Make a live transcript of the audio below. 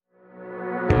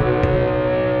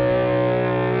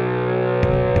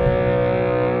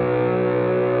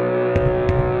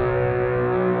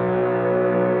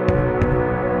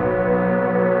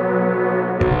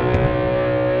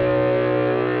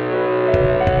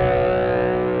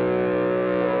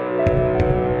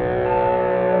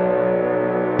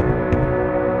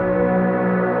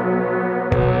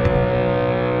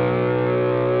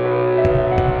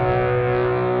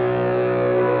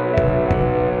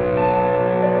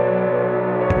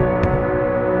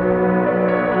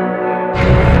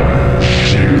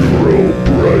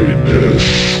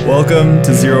Welcome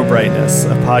to Zero Brightness,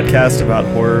 a podcast about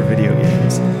horror video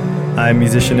games. I'm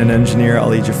musician and engineer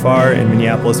Ali Jafar in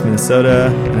Minneapolis,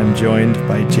 Minnesota, and I'm joined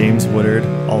by James Woodard,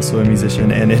 also a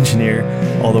musician and engineer,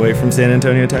 all the way from San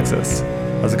Antonio, Texas.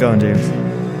 How's it going, James?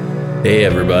 Hey,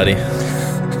 everybody.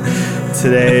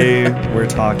 Today, we're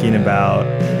talking about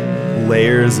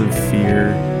Layers of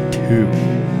Fear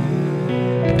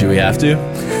 2. Do we have to?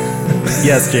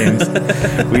 Yes, James.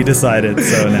 We decided,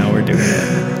 so now we're doing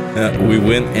it. We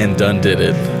went and did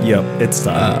it. Yep, it's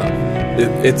time.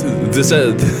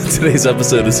 Today's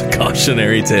episode is a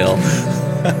cautionary tale.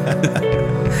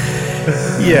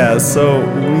 Yeah, so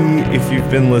if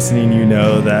you've been listening, you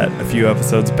know that a few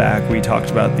episodes back we talked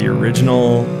about the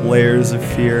original Layers of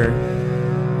Fear,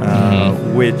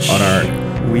 which on our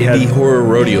Indie Horror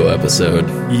Rodeo episode.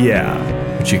 Yeah,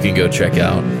 which you can go check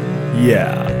out.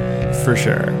 Yeah, for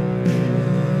sure.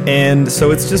 And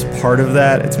so it's just part of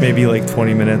that. It's maybe like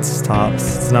 20 minutes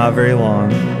tops. It's not very long.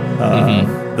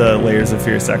 The Layers of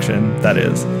Fear section, that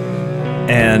is.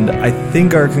 And I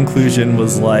think our conclusion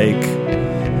was like,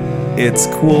 it's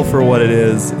cool for what it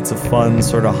is. It's a fun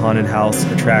sort of haunted house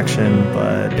attraction,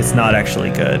 but it's not actually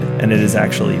good. And it is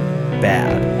actually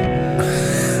bad.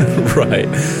 Right.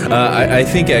 I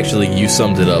think actually you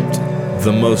summed it up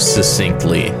the most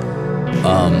succinctly in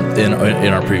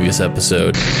our previous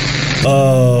episode.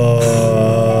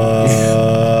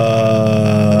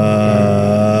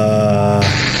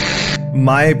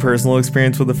 My personal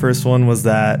experience with the first one was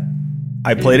that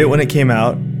I played it when it came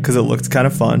out because it looked kind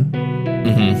of fun.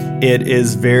 It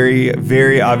is very,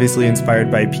 very obviously inspired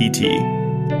by PT,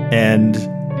 and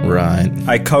right.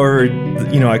 I covered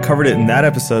it in that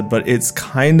episode, but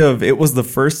it was the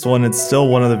first one. It's still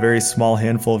one of the very small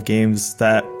handful of games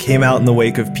that came out in the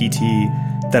wake of PT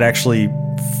that actually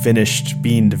finished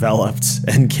being developed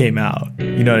and came out.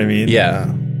 You know what I mean?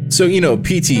 Yeah. So,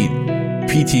 PT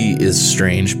is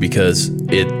strange because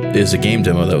it is a game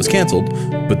demo that was canceled,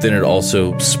 but then it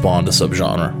also spawned a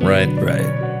subgenre, right?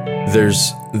 Right.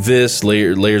 There's this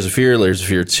Layers of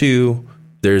Fear 2.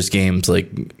 There's games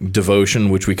like Devotion,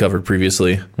 which we covered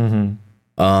previously.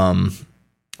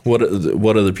 What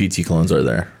other PT clones are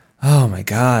there? Oh my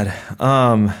God.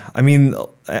 I mean,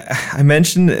 I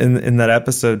mentioned in that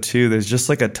episode too, there's just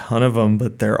like a ton of them,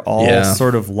 but they're all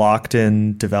sort of locked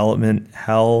in development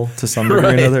hell to some degree or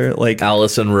another. Like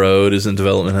Allison Road is in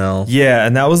development hell. Yeah,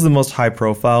 and that was the most high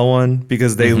profile one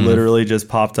because they literally just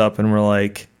popped up and were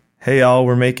like, hey y'all,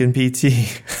 we're making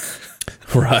PT.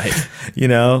 Right.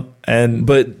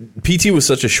 But PT was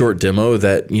such a short demo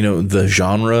that, the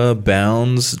genre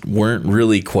bounds weren't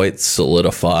really quite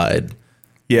solidified.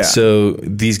 Yeah. So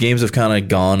these games have kind of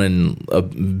gone in a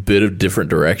bit of different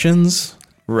directions.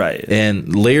 Right.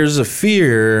 And Layers of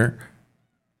Fear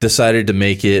decided to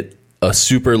make it a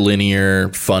super linear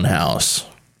fun house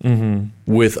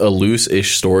with a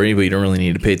loose-ish story, but you don't really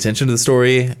need to pay attention to the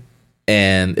story.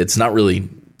 And it's not really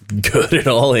good at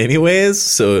all anyways.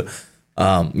 So,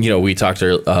 we talked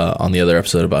on the other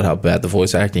episode about how bad the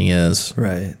voice acting is.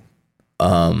 Right.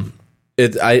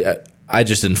 I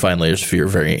just didn't find Layers of Fear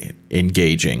very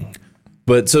engaging.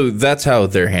 But so that's how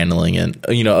they're handling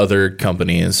it. Other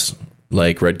companies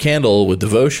like Red Candle with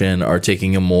Devotion are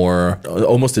taking a more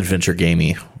almost adventure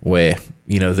gamey way.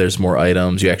 There's more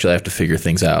items. You actually have to figure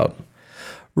things out.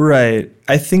 Right.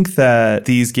 I think that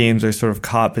these games are sort of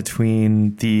caught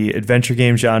between the adventure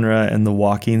game genre and the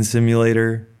walking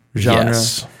simulator genre.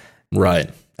 Yes. Right.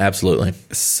 Absolutely.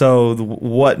 So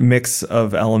what mix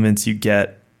of elements you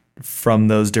get from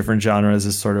those different genres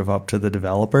is sort of up to the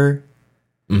developer.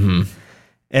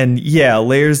 And yeah,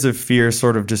 Layers of Fear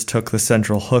sort of just took the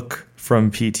central hook from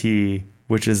PT,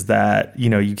 which is that,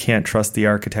 you can't trust the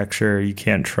architecture, you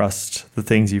can't trust the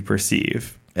things you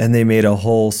perceive. And they made a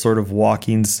whole sort of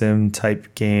walking sim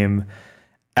type game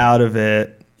out of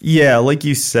it. Yeah, like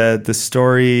you said, the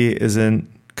story isn't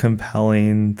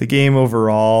compelling. The game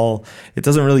overall, it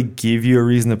doesn't really give you a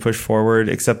reason to push forward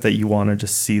except that you want to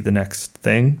just see the next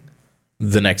thing.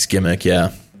 The next gimmick,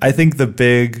 yeah. I think the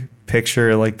big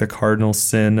picture, like the cardinal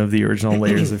sin of the original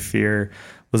Layers of Fear,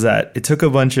 was that it took a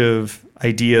bunch of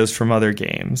ideas from other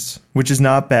games, which is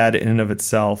not bad in and of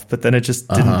itself, but then it just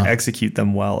didn't execute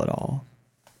them well at all.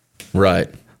 Right.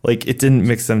 Like it didn't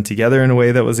mix them together in a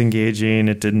way that was engaging.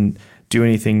 It didn't do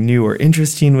anything new or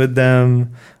interesting with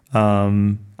them.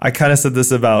 I kind of said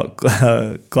this about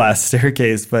Glass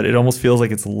Staircase, but it almost feels like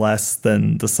it's less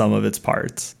than the sum of its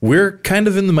parts. We're kind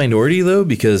of in the minority, though,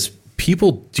 because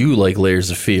people do like Layers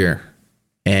of Fear.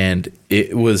 And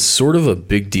it was sort of a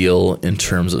big deal in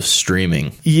terms of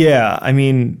streaming. Yeah, I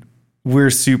mean,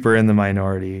 we're super in the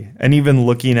minority. And even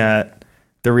looking at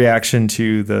the reaction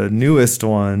to the newest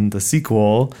one, the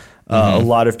sequel, A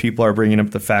lot of people are bringing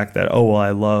up the fact that, oh, well,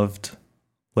 I loved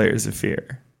Layers of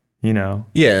Fear, you know?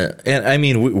 Yeah, and I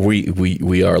mean,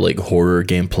 we are like horror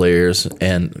game players,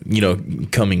 and, you know,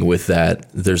 coming with that,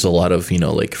 there's a lot of, you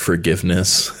know, like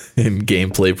forgiveness and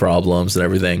gameplay problems and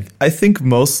everything. I think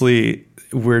mostly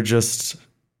we're just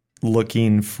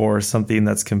looking for something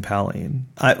that's compelling.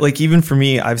 Like, even for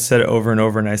me, I've said it over and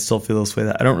over, and I still feel this way,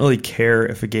 that I don't really care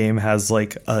if a game has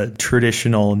like a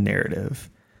traditional narrative.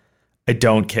 I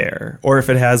don't care. Or if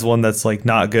it has one that's like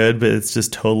not good, but it's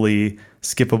just totally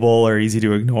skippable or easy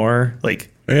to ignore.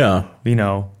 Like, yeah, you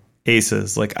know,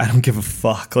 Aces. Like, I don't give a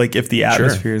fuck. Like, if the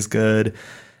atmosphere is good,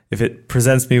 if it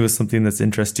presents me with something that's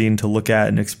interesting to look at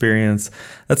and experience,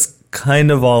 that's kind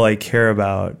of all I care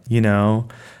about, you know?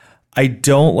 I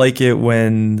don't like it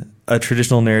when a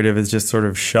traditional narrative is just sort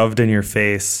of shoved in your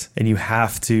face and you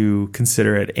have to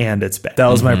consider it and it's bad. That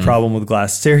was my problem with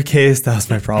Glass Staircase. That was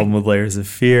my problem with Layers of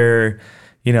Fear.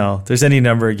 You know, there's any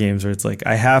number of games where it's like,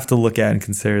 I have to look at and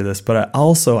consider this, but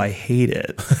I hate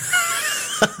it.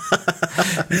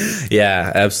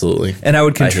 Yeah, absolutely. And I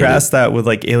would contrast that with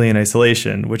like Alien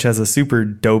Isolation, which has a super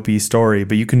dopey story,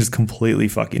 but you can just completely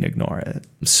fucking ignore it.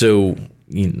 So,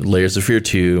 Layers of Fear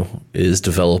 2 is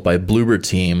developed by Bloober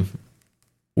Team,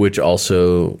 which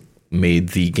also made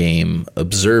the game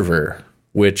Observer,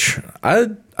 which I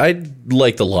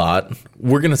liked a lot.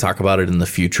 We're going to talk about it in the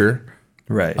future.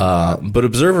 Right. But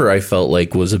Observer, I felt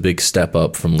like, was a big step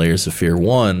up from Layers of Fear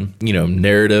 1. You know,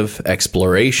 narrative,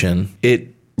 exploration.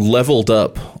 It leveled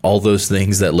up all those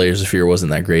things that Layers of Fear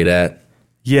wasn't that great at.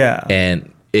 Yeah. And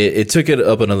it took it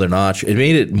up another notch. It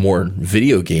made it more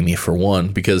video gamey, for one,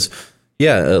 because...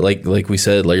 yeah, like we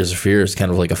said, Layers of Fear is kind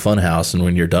of like a fun house, and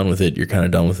when you're done with it, you're kind of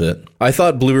done with it. I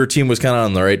thought Bloober Team was kind of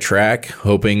on the right track,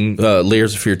 hoping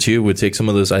Layers of Fear 2 would take some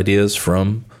of those ideas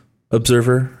from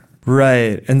Observer.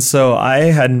 Right. And so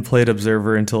I hadn't played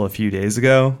Observer until a few days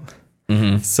ago.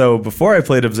 Mm-hmm. So before I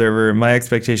played Observer, my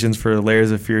expectations for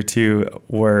Layers of Fear 2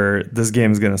 were, this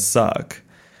game is going to suck.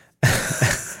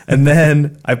 And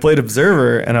then I played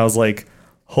Observer, and I was like,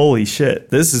 holy shit,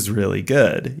 this is really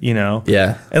good, you know?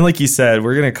 Yeah. And like you said,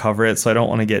 we're going to cover it, so I don't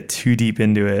want to get too deep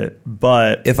into it.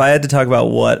 But if I had to talk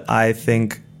about what I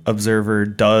think Observer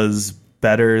does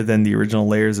better than the original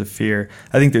Layers of Fear,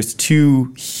 I think there's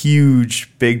two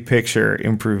huge big picture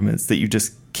improvements that you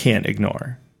just can't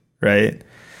ignore, right?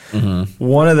 Mm-hmm.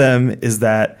 One of them is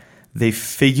that they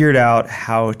figured out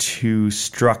how to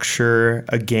structure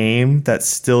a game that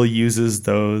still uses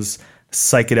those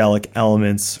psychedelic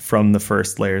elements from the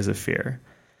first Layers of Fear.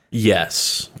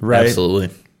 Yes, right? Absolutely.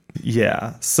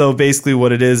 Yeah. So basically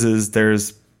what it is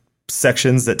there's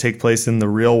sections that take place in the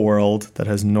real world that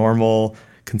has normal,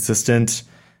 consistent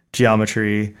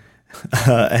geometry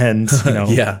and, you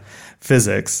know,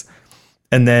 physics.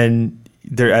 And then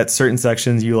there at certain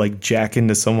sections you like jack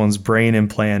into someone's brain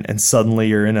implant and suddenly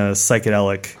you're in a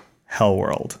psychedelic hell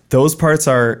world. Those parts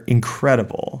are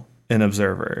incredible in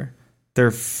Observer. They're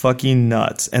fucking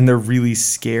nuts, and they're really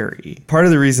scary. Part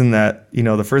of the reason that, you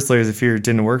know, the first Layers of Fear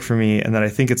didn't work for me, and that I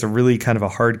think it's a really kind of a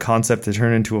hard concept to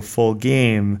turn into a full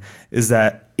game, is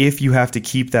that if you have to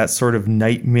keep that sort of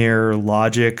nightmare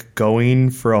logic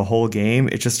going for a whole game,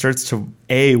 it just starts to,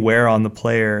 A, wear on the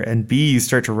player, and B, you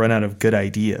start to run out of good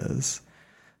ideas.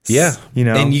 Yeah. You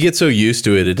know? And you get so used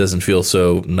to it, it doesn't feel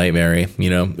so nightmare-y, you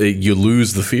know? You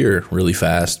lose the fear really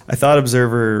fast. I thought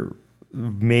Observer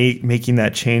making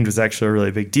that change was actually a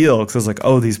really big deal, because I was like,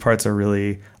 oh, these parts are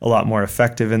really a lot more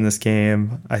effective in this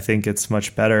game. I think it's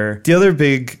much better. The other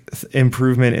big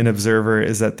improvement in Observer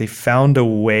is that they found a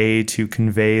way to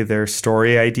convey their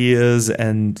story ideas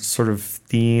and sort of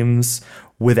themes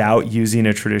without using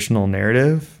a traditional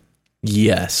narrative.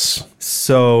 Yes.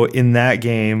 So in that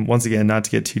game, once again, not to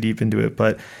get too deep into it,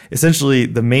 but essentially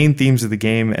the main themes of the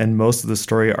game and most of the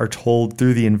story are told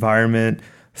through the environment,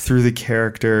 through the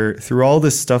character, through all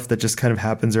this stuff that just kind of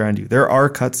happens around you. There are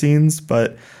cutscenes,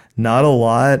 but not a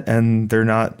lot, and they're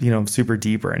not, you know, super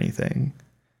deep or anything.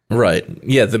 Right.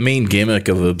 Yeah, the main gimmick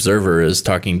of Observer is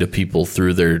talking to people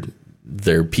through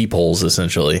their peepholes,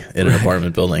 essentially, in an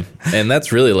apartment building. And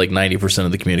that's really like 90%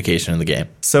 of the communication in the game.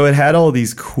 So it had all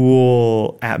these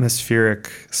cool atmospheric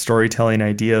storytelling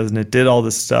ideas, and it did all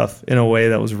this stuff in a way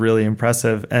that was really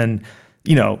impressive. And,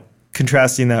 you know,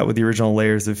 contrasting that with the original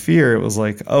Layers of Fear, it was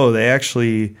like, oh, they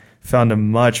actually found a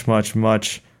much, much,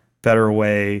 much better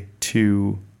way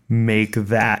to make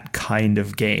that kind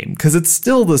of game, because it's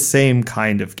still the same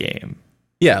kind of game.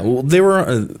 Yeah, well, they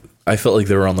were. I felt like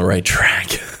they were on the right track,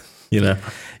 you know?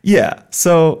 Yeah.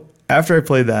 So after I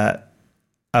played that,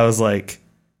 I was like,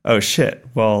 oh shit,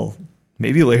 well,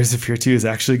 maybe Layers of Fear 2 is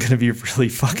actually going to be really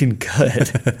fucking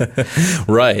good.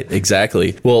 Right,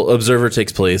 exactly. Well, Observer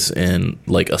takes place in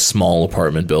like a small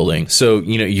apartment building. So,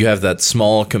 you have that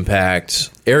small, compact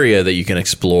area that you can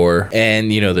explore,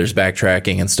 and, there's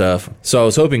backtracking and stuff. So I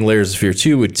was hoping Layers of Fear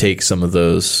 2 would take some of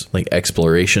those like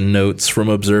exploration notes from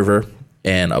Observer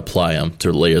and apply them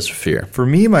to Layers of Fear. For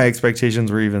me, my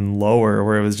expectations were even lower,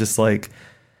 where it was just like,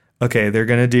 okay, they're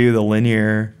going to do the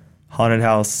linear haunted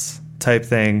house type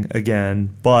thing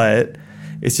again, but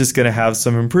it's just going to have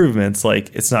some improvements.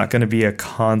 Like, it's not going to be a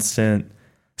constant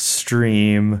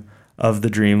stream of the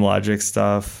dream logic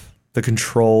stuff. The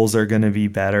controls are going to be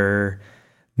better.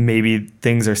 Maybe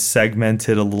things are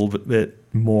segmented a little bit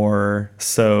more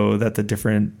so that the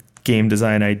different game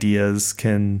design ideas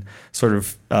can sort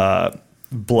of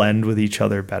blend with each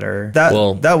other better.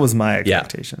 That was my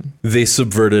expectation. Yeah. They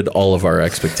subverted all of our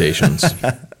expectations.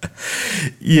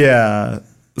 Yeah.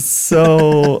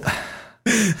 So,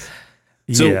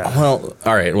 well,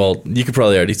 all right. Well, you could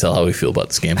probably already tell how we feel about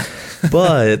this game,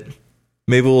 but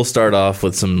maybe we'll start off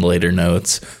with some later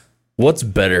notes. What's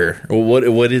better?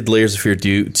 What did Layers of Fear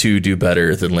 2 do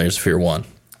better than Layers of Fear 1?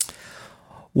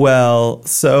 Well,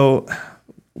 so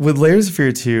with Layers of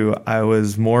Fear 2, I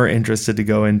was more interested to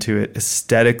go into it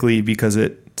aesthetically because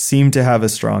it seemed to have a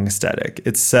strong aesthetic.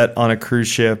 It's set on a cruise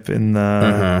ship in the,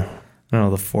 I don't know,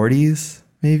 the 40s,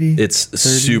 maybe? It's 30?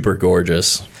 Super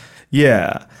gorgeous.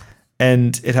 Yeah.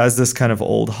 And it has this kind of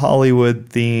old Hollywood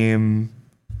theme.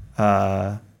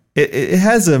 It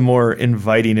has a more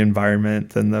inviting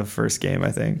environment than the first game,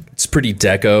 I think. It's pretty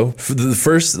deco.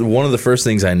 One of the first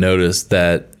things I noticed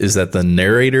is that the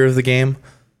narrator of the game,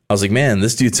 I was like, man,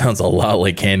 this dude sounds a lot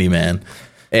like Candyman.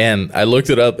 And I looked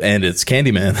it up, and it's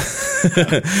Candyman.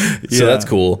 So that's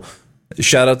cool.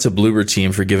 Shout out to Bloober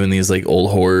Team for giving these like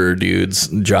old horror dudes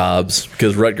jobs,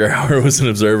 because Rutger Hauer was an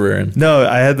observer. And no,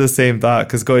 I had the same thought,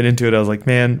 because going into it, I was like,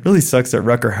 man, it really sucks that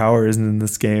Rutger Hauer isn't in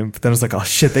this game. But then I was like, oh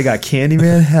shit, they got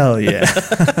Candyman? Hell yeah.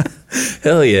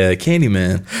 Hell yeah,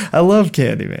 Candyman. I love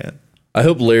Candyman. I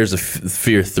hope Layers of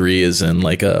Fear 3 is in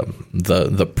like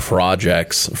the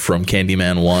projects from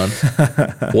Candyman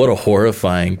 1. What a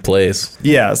horrifying place.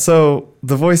 Yeah, so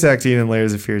the voice acting in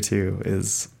Layers of Fear 2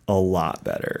 is a lot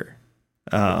better.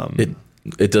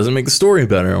 It doesn't make the story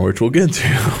better, which we'll get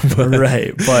to. But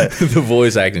right, but the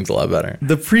voice acting's a lot better.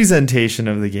 The presentation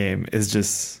of the game is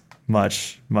just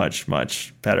much, much,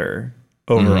 much better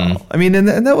overall. Mm-hmm. I mean,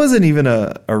 and that wasn't even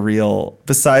a real,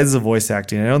 besides the voice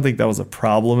acting, I don't think that was a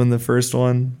problem in the first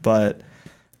one, but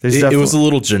it was a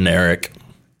little generic.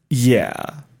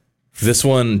 Yeah. This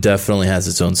one definitely has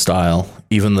its own style.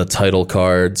 Even the title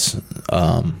cards,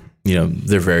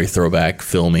 they're very throwback,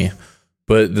 filmy.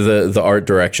 But the art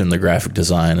direction, the graphic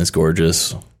design is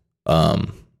gorgeous.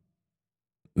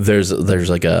 There's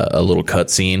like a little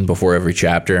cutscene before every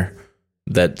chapter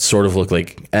that sort of look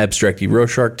like abstracty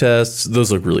Rorschach tests.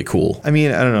 Those look really cool. I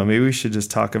mean, I don't know. Maybe we should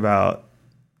just talk about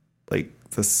like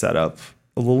the setup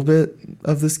a little bit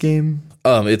of this game.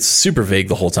 It's super vague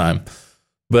the whole time.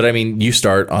 But I mean, you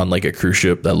start on like a cruise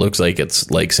ship that looks like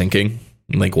it's like sinking,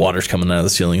 and, like water's coming out of the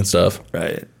ceiling and stuff.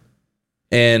 Right.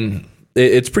 And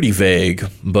it's pretty vague,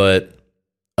 but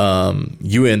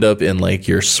you end up in like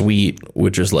your suite,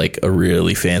 which is like a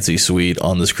really fancy suite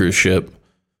on this cruise ship,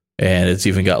 and it's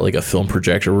even got like a film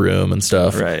projector room and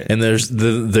stuff. Right. And there's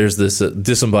this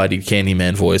disembodied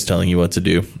Candyman voice telling you what to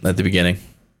do at the beginning.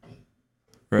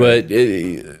 Right.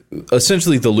 But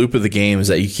essentially, the loop of the game is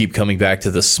that you keep coming back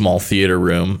to this small theater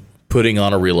room, putting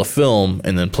on a reel of film,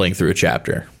 and then playing through a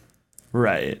chapter.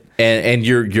 Right. And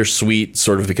your suite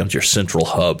sort of becomes your central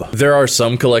hub. There are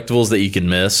some collectibles that you can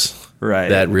miss. Right.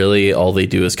 That really all they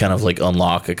do is kind of like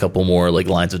unlock a couple more like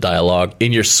lines of dialogue.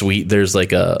 In your suite, there's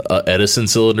like a Edison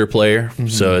cylinder player. Mm-hmm.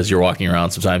 So as you're walking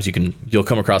around, sometimes you'll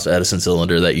come across an Edison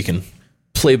cylinder that you can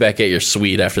play back at your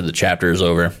suite after the chapter is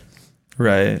over.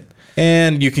 Right.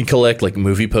 And you can collect like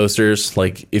movie posters.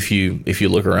 Like if you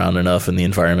look around enough in the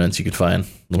environments, you can find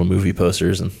little movie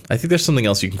posters. And I think there's something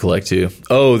else you can collect too.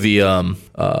 Oh, the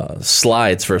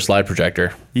slides for a slide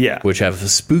projector. Yeah. Which have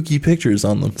spooky pictures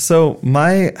on them. So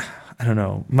my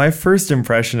first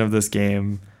impression of this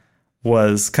game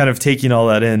was kind of taking all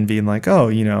that in, being like, oh,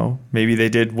 maybe they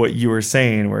did what you were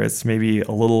saying, where it's maybe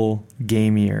a little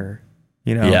gamier,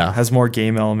 has more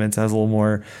game elements, has a little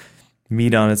more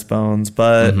meat on its bones.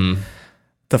 But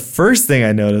the first thing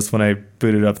I noticed when I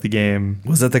booted up the game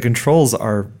was that the controls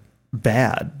are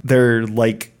bad. They're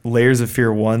like Layers of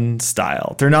Fear 1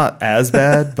 style. They're not as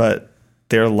bad, but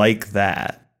they're like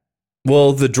that.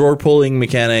 Well, the drawer pulling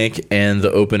mechanic and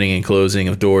the opening and closing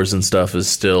of doors and stuff is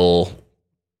still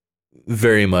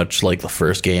very much like the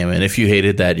first game, and if you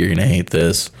hated that, you're gonna hate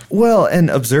this. Well, and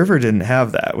Observer didn't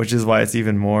have that, which is why it's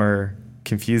even more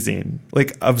confusing.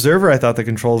 Like Observer, I thought the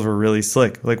controls were really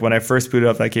slick. Like when I first booted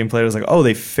up that gameplay, I was like, oh,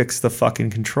 they fixed the fucking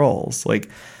controls. Like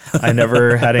I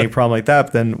never had any problem like that.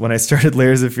 But then when I started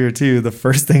Layers of Fear 2, the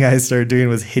first thing I started doing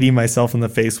was hitting myself in the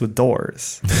face with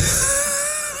doors.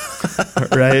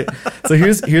 Right? So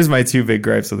here's my two big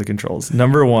gripes with the controls.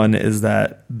 Number one is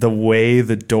that the way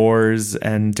the doors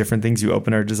and different things you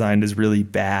open are designed is really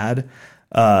bad.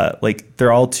 Like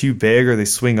they're all too big or they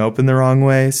swing open the wrong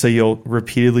way. So you'll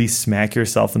repeatedly smack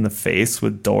yourself in the face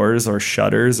with doors or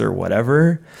shutters or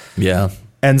whatever. Yeah.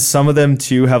 And some of them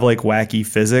too have like wacky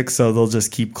physics. So they'll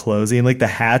just keep closing, like the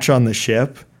hatch on the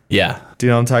ship. Yeah. Do you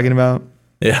know what I'm talking about?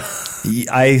 Yeah.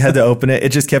 I had to open it.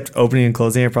 It just kept opening and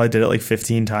closing. I probably did it like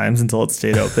 15 times until it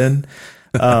stayed open.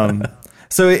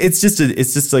 So it's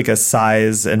just like a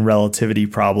size and relativity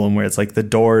problem where it's like the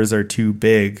doors are too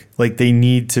big. Like they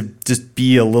need to just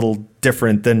be a little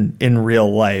different than in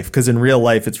real life. Because in real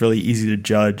life, it's really easy to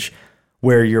judge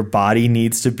where your body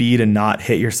needs to be to not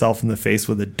hit yourself in the face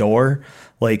with a door.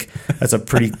 Like that's a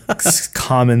pretty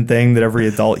common thing that every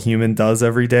adult human does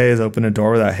every day is open a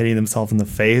door without hitting themselves in the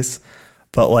face.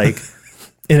 But like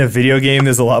in a video game,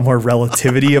 there's a lot more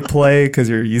relativity at play because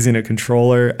you're using a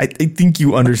controller. I think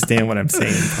you understand what I'm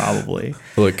saying, probably.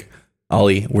 Look,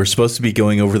 Ollie, we're supposed to be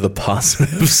going over the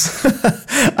positives.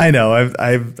 I know,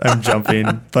 I'm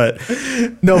jumping, but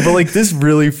like this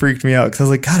really freaked me out because I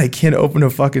was like, God, I can't open a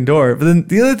fucking door. But then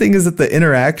the other thing is that the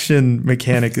interaction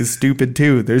mechanic is stupid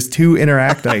too. There's two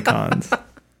interact icons.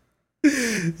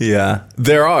 Yeah,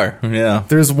 there are. Yeah.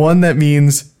 There's one that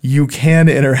means you can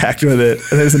interact with it,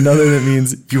 and there's another that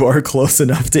means you are close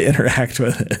enough to interact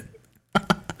with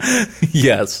it.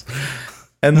 Yes.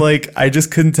 And like, I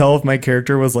just couldn't tell if my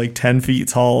character was like 10 feet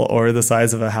tall or the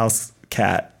size of a house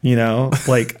cat, you know?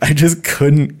 Like, I just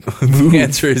couldn't move. The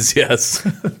answer is yes.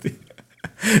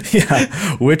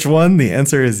 Yeah. Which one? The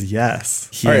answer is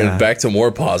yes. Yeah. All right, back to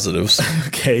more positives.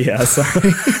 Okay, yeah,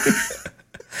 sorry.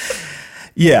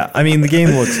 Yeah, I mean, the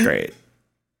game looks great.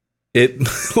 It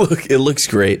looks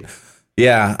great.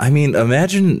 Yeah, I mean,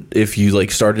 imagine if you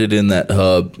like started in that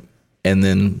hub and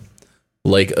then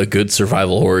like a good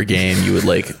survival horror game, you would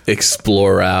like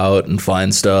explore out and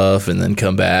find stuff and then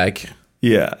come back.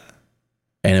 Yeah.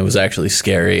 And it was actually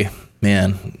scary.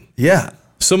 Man. Yeah.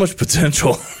 So much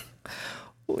potential.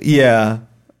 Yeah.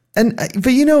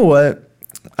 But you know what?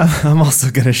 I'm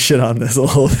also going to shit on this a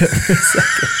little bit for a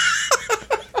second.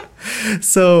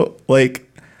 So,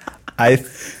 like, I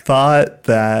thought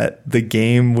that the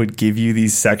game would give you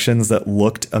these sections that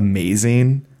looked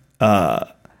amazing,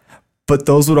 but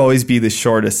those would always be the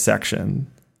shortest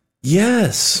section.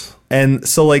 Yes. And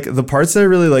so, like, the parts that I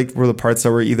really liked were the parts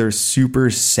that were either super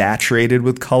saturated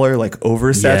with color, like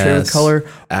oversaturated with color.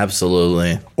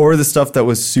 Absolutely. Or the stuff that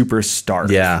was super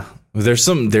stark. Yeah. There's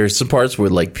some parts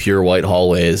with, like, pure white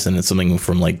hallways, and it's something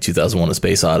from, like, 2001: A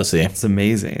Space Odyssey. It's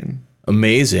amazing.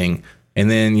 Amazing. And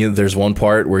then there's one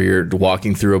part where you're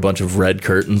walking through a bunch of red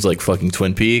curtains like fucking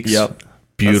Twin Peaks. Yep.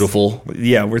 Beautiful.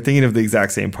 Yeah, we're thinking of the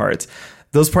exact same parts.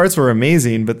 Those parts were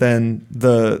amazing, but then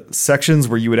the sections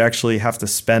where you would actually have to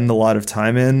spend a lot of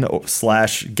time in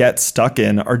 / get stuck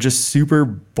in are just super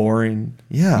boring.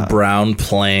 Yeah. Brown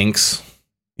planks.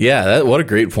 Yeah, what a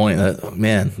great point.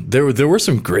 Man, there were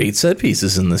some great set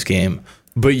pieces in this game,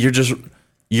 but you're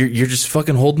just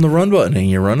fucking holding the run button and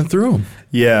you're running through them.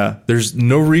 Yeah. There's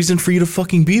no reason for you to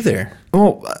fucking be there.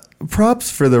 Oh,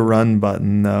 props for the run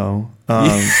button, though.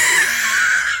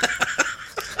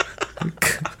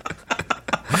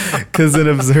 Because in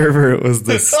Observer, it was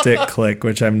the stick click,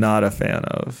 which I'm not a fan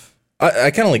of.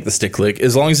 I kind of like the stick click.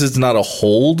 As long as it's not a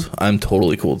hold, I'm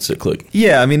totally cool with stick click.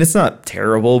 Yeah, I mean, it's not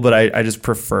terrible, but I just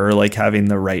prefer like having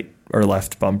the right or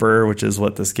left bumper, which is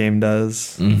what this game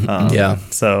does. Mm-hmm. Yeah.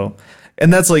 So...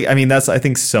 And that's like, I mean, I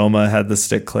think Soma had the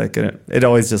stick click and it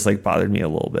always just like bothered me a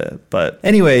little bit. But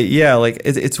anyway, yeah, like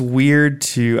it's weird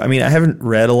I mean, I haven't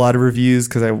read a lot of reviews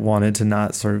because I wanted to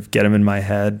not sort of get them in my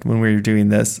head when we were doing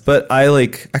this. But I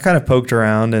kind of poked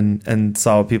around and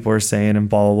saw what people were saying and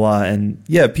blah, blah, blah. And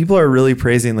yeah, people are really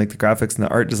praising like the graphics and the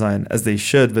art design as they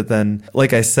should. But then,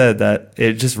 like I said, that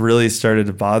it just really started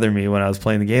to bother me when I was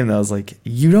playing the game. That I was like,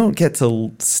 you don't get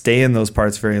to stay in those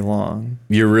parts very long.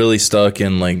 You're really stuck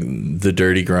in like the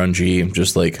dirty, grungy,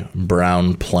 just like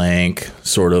brown plank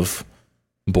sort of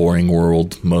boring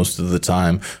world most of the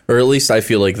time, or at least I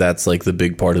feel like that's like the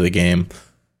big part of the game,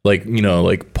 like, you know,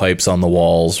 like pipes on the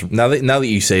walls. Now that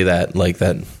you say that, like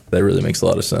that really makes a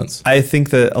lot of sense. I think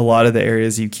that a lot of the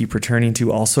areas you keep returning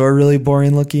to also are really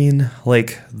boring looking,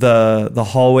 like the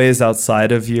hallways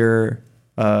outside of your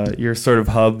your sort of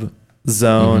hub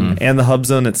zone and the hub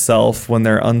zone itself, when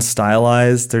they're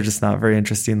unstylized, they're just not very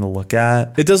interesting to look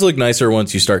at. It does look nicer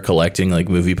once you start collecting like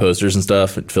movie posters and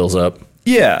stuff. It fills up.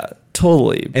 Yeah,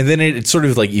 totally. And then it sort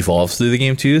of like evolves through the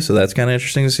game too, so that's kind of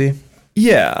interesting to see.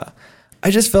 Yeah. I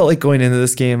just felt like going into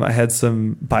this game, I had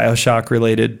some BioShock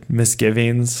related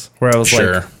misgivings where I was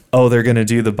like, oh, they're going to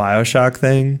do the BioShock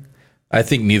thing. I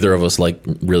think neither of us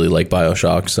really like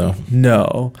BioShock, so.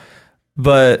 No.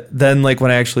 But then like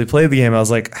when I actually played the game, I was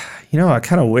like, I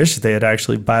kind of wish they had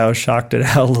actually BioShocked it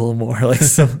out a little more. Like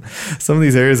some of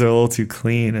these areas are a little too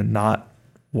clean and not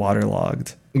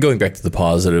waterlogged. Going back to the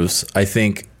positives, I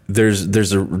think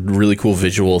there's a really cool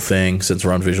visual thing, since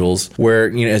we're on visuals, where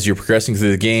as you're progressing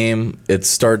through the game, it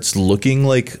starts looking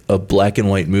like a black and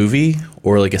white movie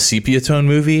or like a sepia tone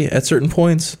movie at certain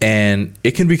points, and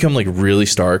it can become like really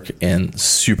stark and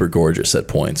super gorgeous at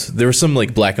points. There were some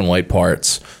like black and white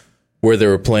parts where they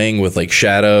were playing with like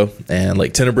shadow and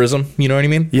like tenebrism, you know what I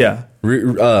mean? Yeah.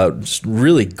 Just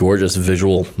really gorgeous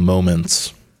visual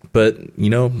moments. But,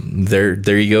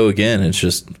 there you go again. It's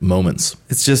just moments.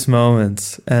 It's just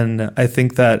moments. And I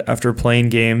think that after playing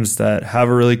games that have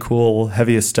a really cool,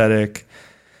 heavy aesthetic,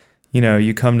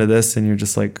 you come to this and you're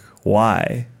just like,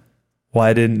 why?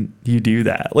 Why didn't you do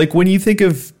that? Like when you think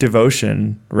of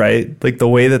Devotion, right? Like the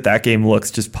way that game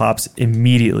looks just pops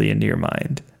immediately into your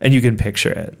mind and you can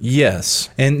picture it. Yes.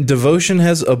 And Devotion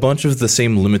has a bunch of the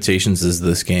same limitations as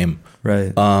this game.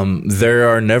 Right. There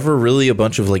are never really a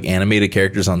bunch of like animated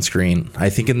characters on screen. I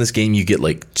think in this game you get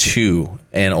like 2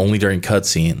 and only during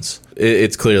cutscenes.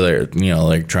 It's clear they're,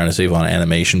 like trying to save on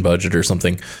animation budget or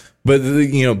something. But,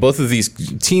 both of these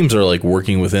teams are like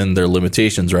working within their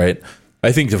limitations, right?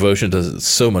 I think Devotion does it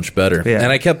so much better. Yeah.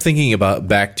 And I kept thinking about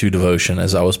back to Devotion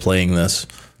as I was playing this.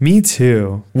 Me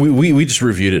too. We just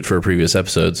reviewed it for a previous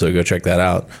episode, so go check that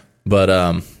out.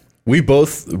 But we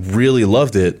both really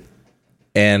loved it.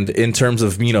 And in terms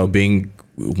of, being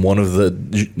one of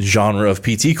the genre of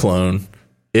PT clone,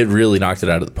 it really knocked it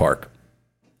out of the park.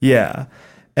 Yeah.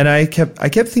 And I kept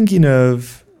thinking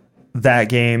of that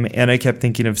game, and I kept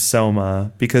thinking of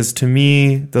Soma, because to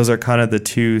me, those are kind of the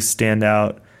two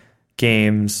standout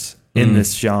games in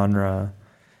this genre.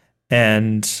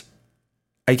 And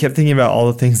I kept thinking about all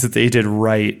the things that they did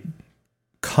right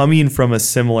coming from a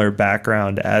similar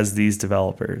background as these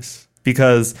developers,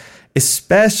 because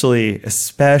especially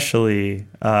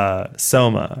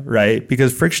Soma, right?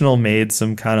 Because Frictional made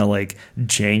some kind of like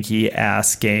janky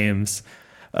ass games,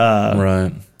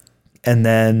 right? And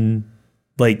then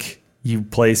like you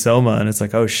play Soma and it's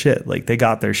like, oh shit, like they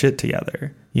got their shit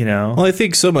together, Well, I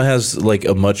think Soma has like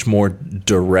a much more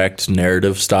direct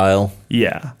narrative style.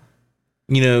 Yeah.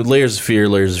 Layers of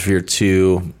Fear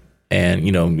 2, and,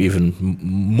 even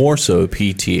more so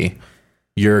PT,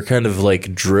 you're kind of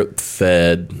like drip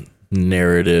fed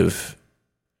narrative.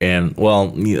 And,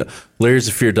 well, Layers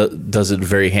of Fear does it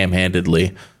very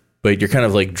ham-handedly, but you're kind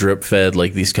of like drip fed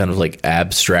like these kind of like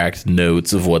abstract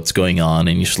notes of what's going on,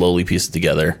 and you slowly piece it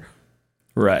together.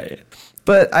 Right.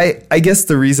 But I guess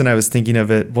the reason I was thinking of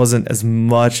it wasn't as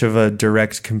much of a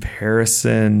direct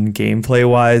comparison gameplay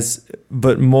wise,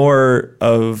 but more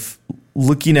of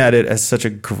looking at it as such a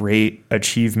great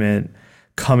achievement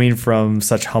coming from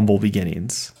such humble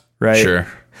beginnings, right? Sure.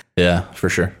 Yeah, for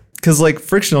sure. Because like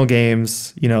Frictional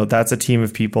Games, that's a team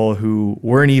of people who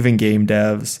weren't even game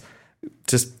devs,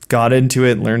 just got into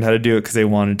it and learned how to do it because they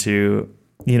wanted to.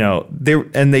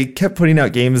 They kept putting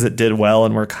out games that did well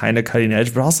and were kind of cutting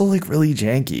edge, but also like really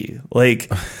janky.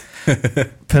 Like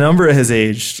Penumbra has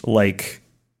aged like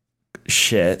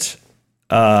shit.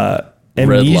 Red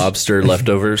Lobster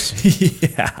leftovers.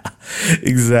 Yeah,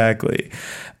 exactly.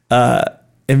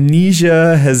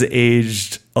 Amnesia has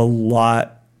aged a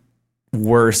lot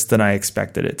worse than I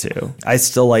expected it to. I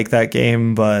still like that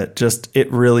game, but just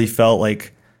it really felt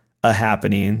like a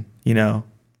happening,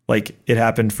 like it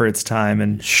happened for its time.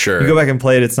 And sure, you go back and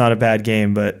play it, it's not a bad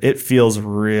game, but it feels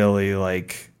really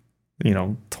like,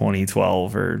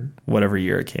 2012 or whatever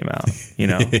year it came out,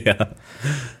 Yeah.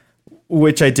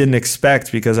 Which I didn't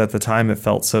expect because at the time it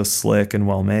felt so slick and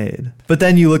well made. But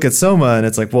then you look at Soma and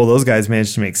it's like, well, those guys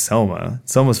managed to make Soma.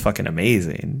 Soma's fucking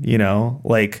amazing,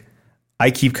 Like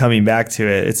I keep coming back to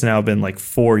it. It's now been like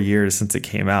 4 years since it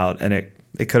came out, and it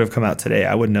could have come out today.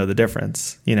 I wouldn't know the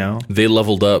difference, They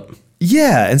leveled up.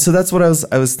 Yeah, and so that's what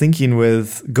I was thinking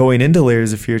with going into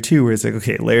Layers of Fear 2, where it's like,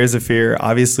 okay, Layers of Fear,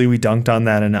 obviously we dunked on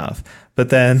that enough. But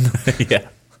then yeah.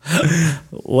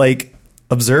 Like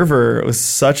Observer was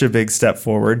such a big step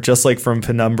forward, just like from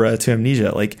Penumbra to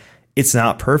Amnesia. Like it's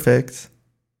not perfect.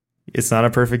 It's not a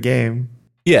perfect game.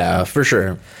 Yeah, for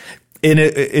sure. And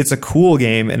it's a cool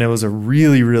game, and it was a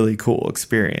really, really cool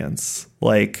experience.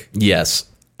 Like, yes,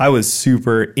 I was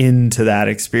super into that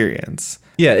experience.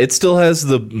 Yeah, it still has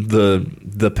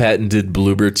the patented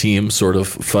Bloober Team sort of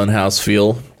funhouse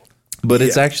feel, but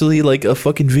it's actually like a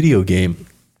fucking video game.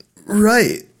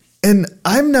 Right. And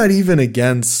I'm not even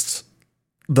against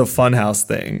the funhouse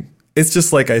thing. It's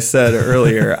just like I said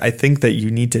earlier, I think that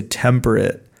you need to temper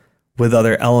it with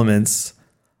other elements,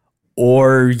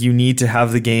 or you need to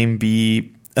have the game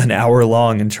be an hour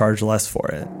long and charge less for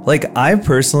it. Like, I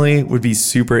personally would be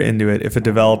super into it if a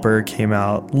developer came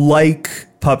out like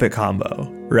Puppet Combo,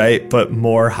 right? But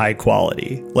more high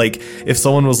quality. Like, if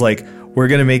someone was like, we're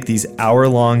going to make these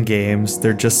hour-long games.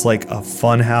 They're just like a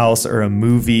fun house or a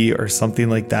movie or something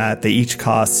like that. They each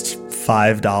cost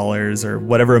 $5 or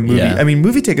whatever a movie. Yeah. I mean,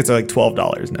 movie tickets are like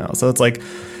 $12 now. So it's like,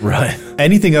 right,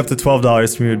 anything up to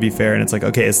 $12 to me would be fair. And it's like,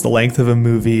 okay, it's the length of a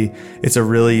movie. It's a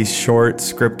really short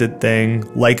scripted thing,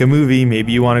 like a movie.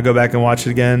 Maybe you want to go back and watch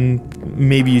it again.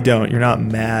 Maybe you don't. You're not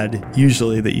mad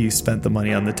usually that you spent the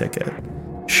money on the ticket.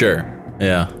 Sure.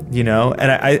 Yeah. You know,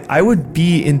 and I would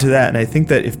be into that. And I think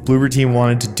that if Bloober Team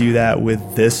wanted to do that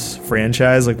with this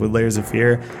franchise, like with Layers of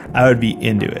Fear, I would be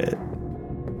into it.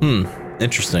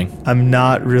 Interesting. I'm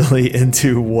not really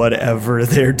into whatever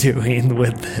they're doing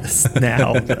with this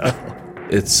now, though.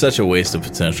 It's such a waste of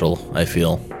potential, I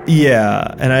feel.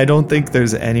 Yeah, and I don't think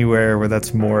there's anywhere where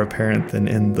that's more apparent than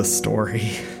in the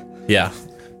story. Yeah.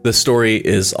 The story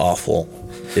is awful.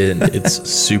 And it's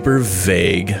super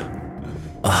vague.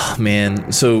 Oh,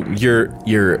 man. So you're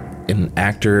an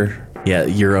actor. Yeah,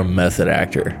 you're a method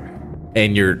actor.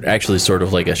 And you're actually sort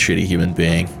of like a shitty human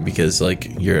being because,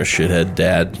 like, you're a shithead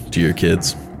dad to your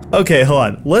kids. Okay, hold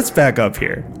on. Let's back up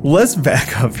here.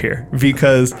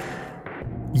 Because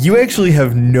you actually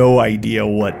have no idea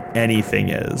what anything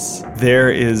is.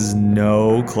 There is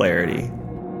no clarity.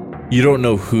 You don't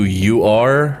know who you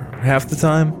are half the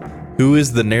time. Who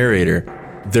is the narrator?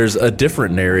 There's a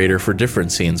different narrator for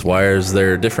different scenes. Why is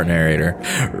there a different narrator?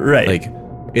 Right. Like,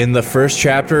 in the first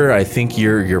chapter, I think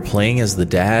you're playing as the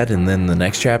dad, and then the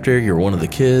next chapter, you're one of the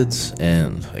kids,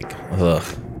 and like, ugh.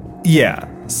 Yeah.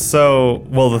 So,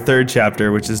 well, the third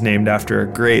chapter, which is named after a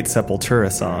great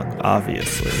Sepultura song,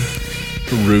 obviously.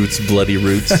 Roots, bloody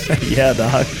roots. Yeah,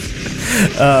 dog.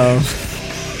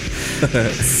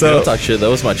 So Don't talk shit. That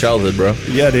was my childhood, bro.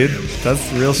 Yeah, dude.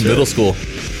 That's real shit. Middle school.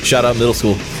 Shout out middle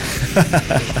school.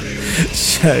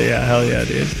 Yeah, hell yeah,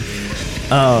 dude.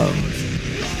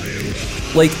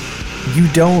 Like, you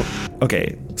don't...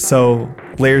 Okay, so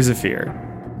Layers of Fear.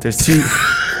 There's two...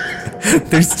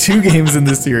 There's two games in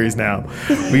this series now.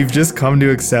 We've just come to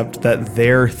accept that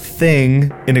their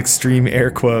thing, in extreme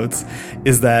air quotes,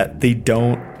 is that they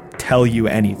don't tell you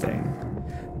anything.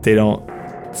 They don't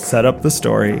set up the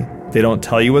story. They don't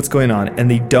tell you what's going on.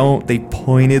 And they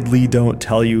pointedly don't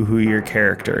tell you who your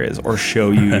character is or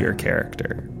show you your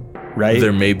character. Right?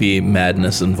 There may be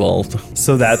madness involved.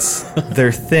 So that's their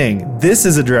thing. This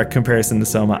is a direct comparison to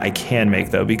Soma I can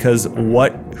make, though, because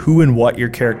who and what your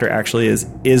character actually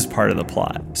is part of the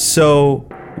plot. So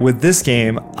with this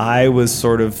game, I was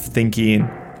sort of thinking,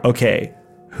 okay,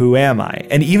 who am I?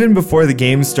 And even before the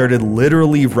game started,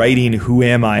 literally writing who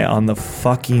am I on the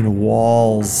fucking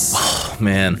walls. Oh,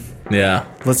 man. Yeah.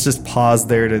 Let's just pause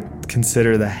there to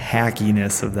consider the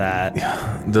hackiness of that.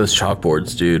 Those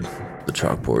chalkboards, dude. The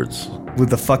chalkboards. With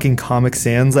the fucking Comic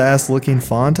Sans ass looking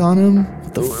font on them?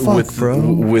 What the fuck,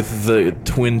 bro? With the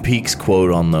Twin Peaks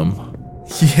quote on them.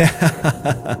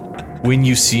 Yeah. When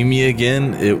you see me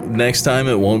again, next time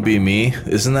it won't be me.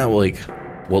 Isn't that like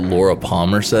what Laura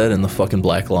Palmer said in the fucking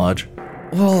Black Lodge?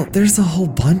 Well, there's a whole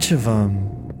bunch of them.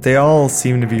 They all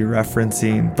seem to be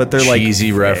referencing, but they're like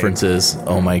cheesy references.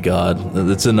 Oh my god.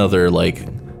 That's another, like,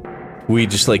 we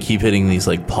just like keep hitting these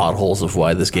like potholes of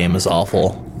why this game is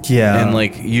awful. Yeah. And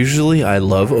like usually I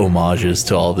love homages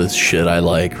to all this shit I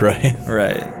like, right?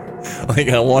 Right. Like,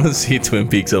 I want to see Twin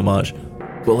Peaks homage.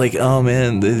 But like, oh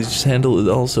man, they just handle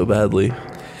it all so badly.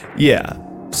 Yeah.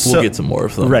 We'll get some more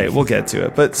of them. Right, we'll get to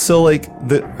it. But so like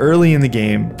early in the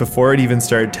game, before it even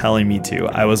started telling me to,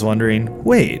 I was wondering,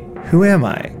 wait, who am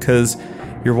I? Because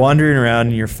you're wandering around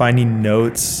and you're finding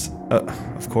notes.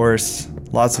 Of course,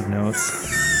 lots of notes.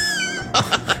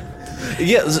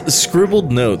 Yeah,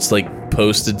 scribbled notes like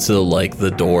posted to like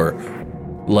the door,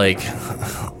 like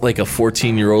a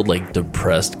 14-year-old like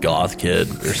depressed goth kid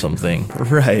or something.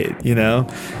 Right, you know,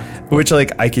 which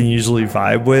like I can usually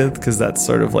vibe with because that's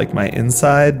sort of like my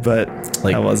inside, but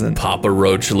like I wasn't. Papa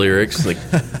Roach lyrics, like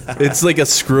it's like a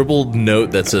scribbled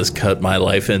note that says "cut my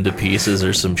life into pieces"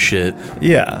 or some shit.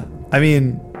 Yeah, I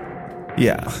mean,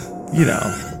 yeah, you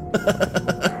know.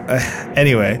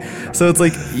 Anyway, so it's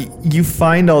like you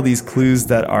find all these clues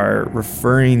that are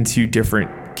referring to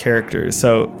different characters.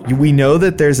 So we know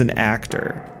that there's an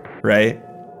actor, right?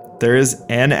 There is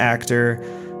an actor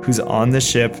who's on the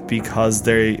ship because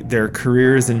their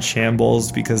career is in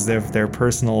shambles because of their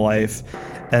personal life,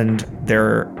 and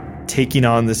they're taking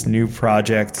on this new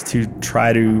project to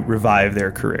try to revive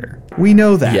their career. We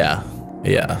know that.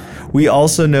 Yeah. We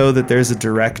also know that there's a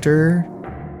director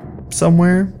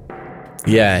somewhere.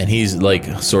 Yeah, and he's like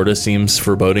sort of seems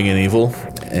foreboding and evil,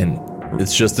 and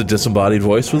it's just a disembodied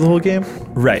voice for the whole game.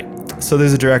 Right. So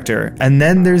there's a director, and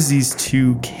then there's these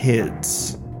two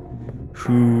kids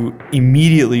who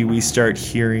immediately we start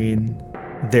hearing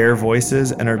their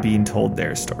voices and are being told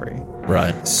their story.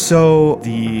 Right. So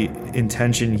the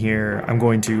intention here, I'm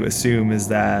going to assume, is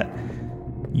that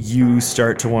you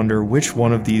start to wonder which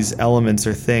one of these elements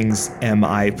or things am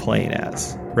I playing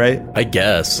as, right? I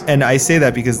guess. And I say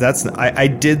that because I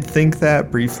did think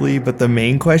that briefly, but the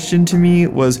main question to me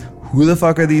was, who the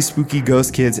fuck are these spooky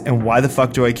ghost kids and why the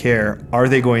fuck do I care? Are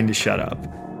they going to shut up?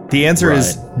 The answer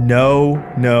is no,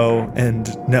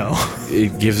 and no.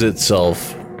 It gives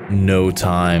itself no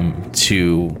time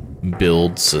to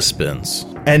build suspense.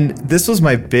 And this was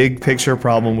my big picture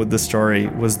problem with the story,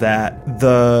 was that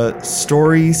the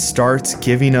story starts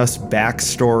giving us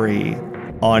backstory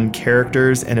on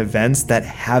characters and events that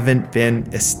haven't been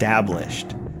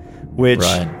established, which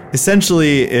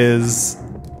essentially is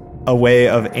a way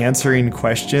of answering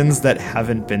questions that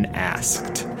haven't been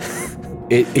asked.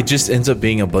 It just ends up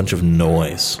being a bunch of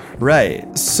noise.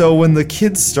 Right. So when the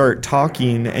kids start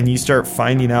talking and you start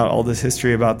finding out all this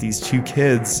history about these two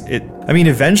kids,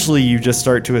 eventually you just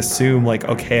start to assume like,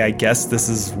 okay, I guess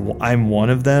I'm one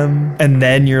of them. And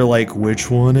then you're like, which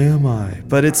one am I?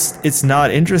 But it's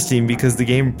not interesting because the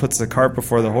game puts the cart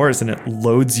before the horse and it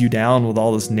loads you down with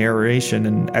all this narration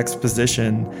and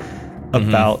exposition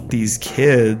about these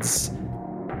kids.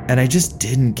 And I just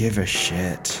didn't give a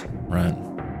shit. Right.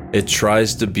 It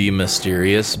tries to be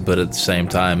mysterious, but at the same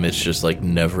time, it's just like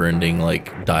never-ending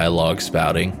like dialogue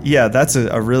spouting. Yeah, that's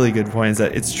a really good point, is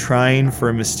that it's trying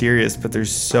for mysterious, but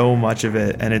there's so much of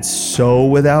it, and it's so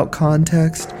without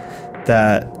context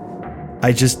that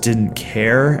I just didn't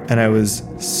care, and I was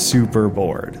super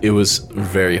bored. It was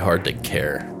very hard to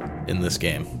care in this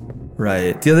game.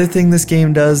 Right. The other thing this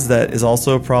game does that is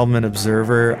also a problem in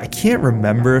Observer, I can't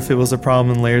remember if it was a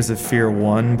problem in Layers of Fear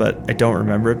 1, but I don't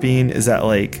remember it being, is that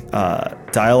like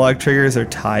dialogue triggers are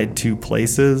tied to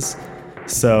places.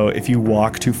 So if you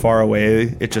walk too far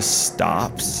away, it just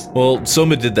stops. Well,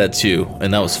 Soma did that too,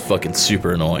 and that was fucking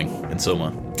super annoying in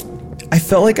Soma. I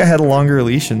felt like I had a longer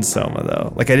leash in Soma,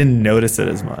 though. Like, I didn't notice it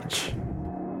as much.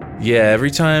 Yeah, every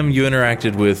time you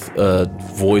interacted with a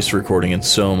voice recording in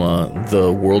Soma,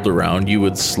 the world around you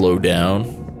would slow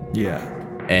down. Yeah.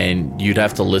 And you'd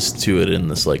have to listen to it in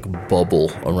this, like,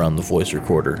 bubble around the voice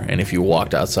recorder. And if you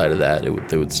walked outside of that,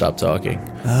 they would stop talking.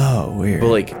 Oh, weird. But,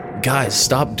 like, guys,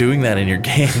 stop doing that in your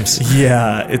games.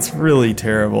 Yeah, it's really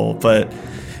terrible, but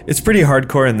it's pretty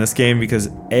hardcore in this game because,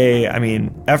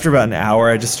 after about an hour,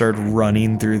 I just started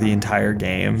running through the entire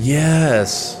game.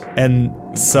 Yes.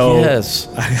 And so, yes.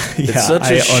 It's such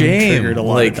a shame. Untriggered a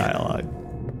lot of dialogue.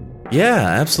 Yeah,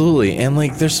 absolutely. And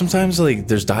like, there's sometimes like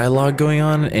there's dialogue going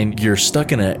on, and you're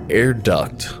stuck in an air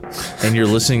duct, and you're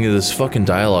listening to this fucking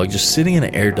dialogue just sitting in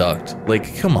an air duct.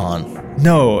 Like, come on.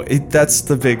 No, that's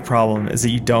the big problem, is that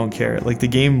you don't care. Like, the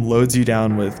game loads you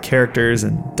down with characters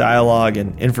and dialogue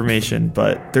and information,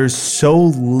 but there's so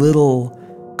little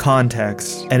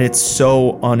context, and it's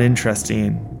so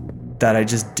uninteresting that I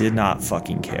just did not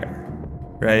fucking care,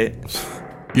 right?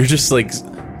 You're just like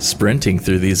sprinting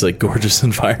through these like gorgeous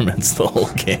environments the whole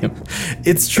game.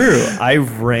 It's true. I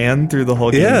ran through the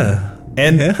whole game. Yeah.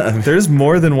 And there's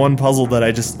more than one puzzle that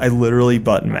I literally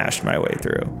button mashed my way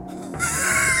through.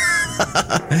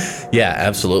 Yeah,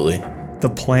 absolutely. The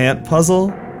plant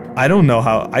puzzle, I don't know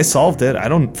how. I solved it. I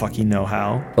don't fucking know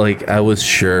how. Like, I was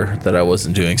sure that I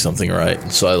wasn't doing something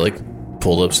right, so I like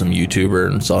pulled up some YouTuber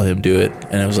and saw him do it,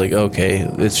 and I was like, okay,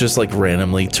 it's just like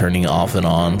randomly turning off and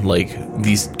on like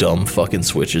these dumb fucking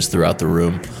switches throughout the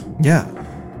room. Yeah.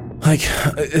 Like,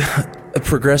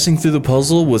 progressing through the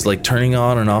puzzle was like turning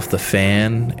on and off the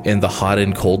fan and the hot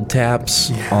and cold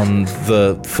taps on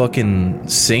the fucking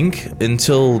sink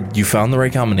until you found the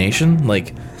right combination.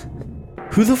 Like,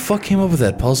 who the fuck came up with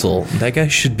that puzzle? That guy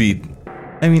should be...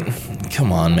 I mean,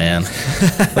 come on, man.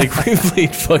 Like, we've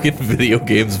played fucking video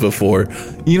games before.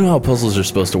 You know how puzzles are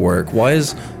supposed to work. Why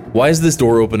is Why is this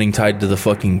door opening tied to the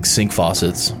fucking sink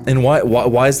faucets? And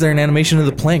why is there an animation of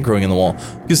the plant growing in the wall?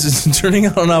 Because it's turning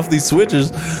on and off these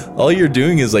switches. All you're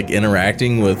doing is like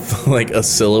interacting with like a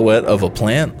silhouette of a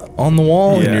plant on the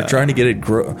wall, and you're trying to get it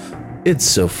grow. It's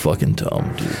so fucking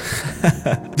dumb,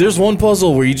 dude. There's one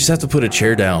puzzle where you just have to put a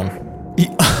chair down.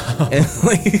 And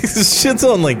like shit's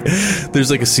on like there's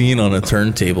like a scene on a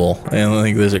turntable, and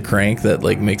like there's a crank that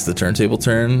like makes the turntable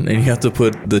turn, and you have to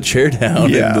put the chair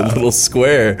down in the little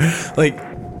square. Like,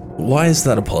 why is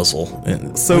that a puzzle?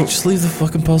 And so like, just leave the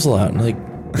fucking puzzle out. And like,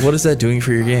 what is that doing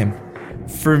for your game?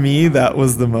 For me, that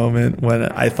was the moment when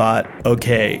I thought,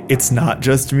 okay, it's not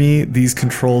just me. These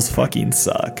controls fucking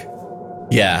suck.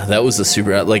 Yeah, that was a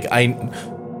super like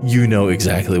you know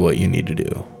exactly what you need to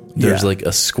do. There's like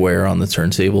a square on the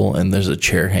turntable, and there's a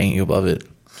chair hanging above it.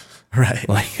 Right.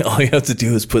 Like, all you have to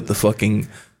do is put the fucking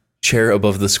chair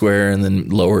above the square and then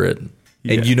lower it.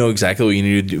 Yeah. And you know exactly what you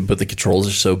need to do, but the controls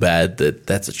are so bad that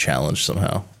that's a challenge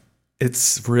somehow.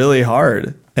 It's really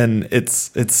hard, and it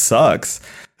sucks.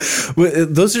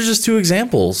 Those are just two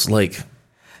examples. Like,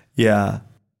 yeah.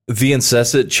 The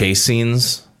incessant chase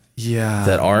scenes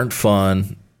that aren't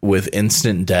fun with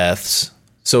instant deaths.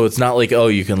 So it's not like, oh,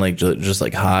 you can like just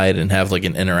like hide and have like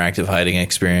an interactive hiding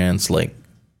experience like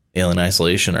Alien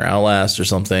Isolation or Outlast or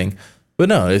something. But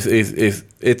no, if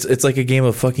it's like a game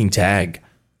of fucking tag.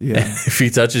 Yeah. If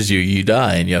he touches you, you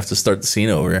die, and you have to start the scene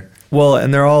over. Well,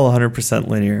 and they're all 100%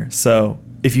 linear. So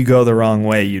if you go the wrong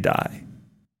way, you die.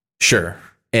 Sure.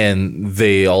 And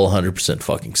they all 100%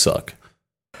 fucking suck.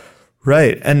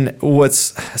 Right. And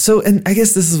and I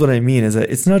guess this is what I mean, is that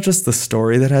it's not just the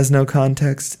story that has no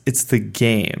context, it's the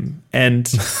game.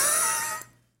 And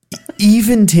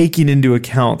even taking into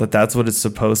account that that's what it's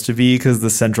supposed to be, because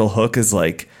the central hook is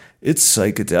like, it's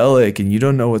psychedelic and you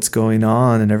don't know what's going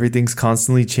on and everything's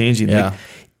constantly changing. Yeah. Like,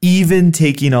 even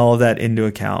taking all of that into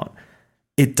account,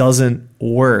 it doesn't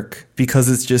work because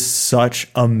it's just such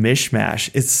a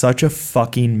mishmash. It's such a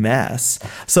fucking mess.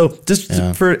 So just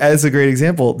as a great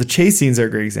example, the chase scenes are a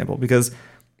great example, because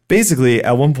basically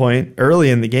at one point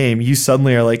early in the game, you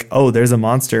suddenly are like, oh, there's a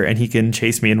monster and he can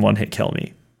chase me and one hit kill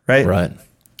me. Right. Right.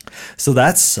 So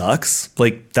that sucks.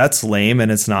 Like, that's lame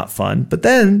and it's not fun. But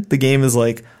then the game is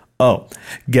like, oh,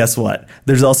 guess what?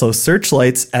 There's also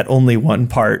searchlights at only one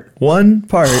part.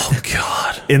 Oh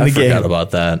God. In the game. I forgot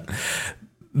about that.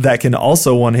 That can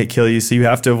also one-hit kill you, so you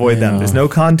have to avoid them. There's no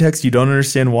context. You don't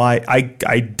understand why.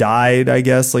 I died, I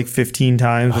guess, like 15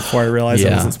 times before I realized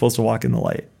I wasn't supposed to walk in the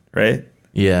light, right?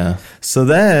 Yeah. So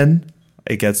then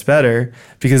it gets better,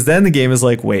 because then the game is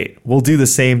like, wait, we'll do the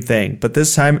same thing, but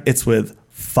this time it's with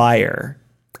fire.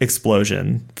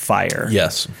 Explosion. Fire.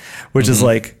 Yes. Which is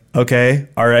like, okay,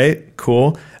 all right,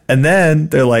 cool. And then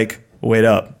they're like, wait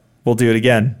up, we'll do it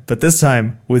again, but this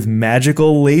time with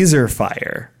magical laser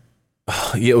fire.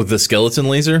 Yeah, with the skeleton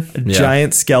laser?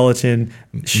 Giant skeleton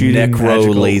shooting Necro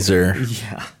magical laser.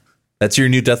 Yeah. That's your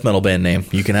new death metal band name.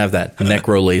 You can have that.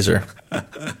 Necro laser.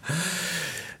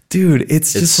 Dude,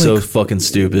 it's just so fucking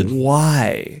stupid.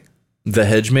 Why? The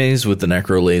hedge maze with the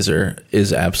necro laser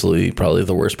is absolutely probably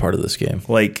the worst part of this game.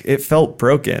 Like, it felt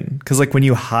broken, because like when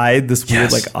you hide, this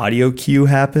weird like audio cue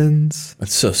happens.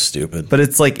 It's so stupid. But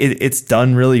it's like it's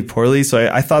done really poorly, so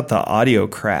I thought the audio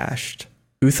crashed.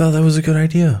 Who thought that was a good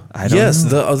idea? I don't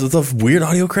know. The weird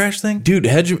audio crash thing? Dude,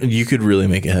 you could really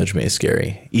make a hedge maze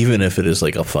scary, even if it is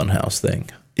like a funhouse thing.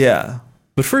 Yeah.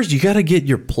 But first, you got to get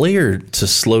your player to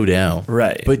slow down.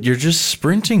 Right. But you're just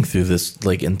sprinting through this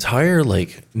like entire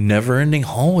like never-ending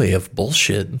hallway of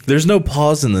bullshit. There's no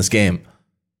pause in this game.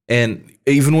 And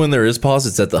even when there is pause,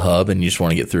 it's at the hub and you just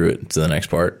want to get through it to the next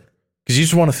part. Because you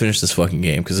just want to finish this fucking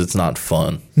game because it's not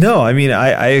fun. No, I mean,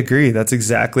 I agree. That's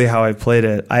exactly how I played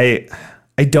it.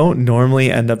 I don't normally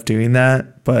end up doing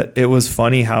that, but it was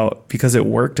funny how, because it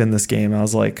worked in this game, I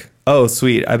was like, oh,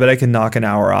 sweet. I bet I can knock an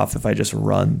hour off if I just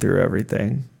run through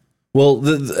everything. Well,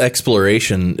 the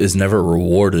exploration is never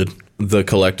rewarded. The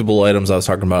collectible items I was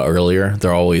talking about earlier,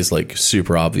 they're always like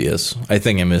super obvious. I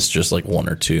think I missed just like one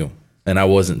or two, and I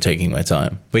wasn't taking my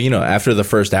time. But, you know, after the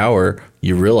first hour,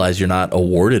 you realize you're not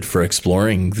awarded for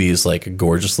exploring these like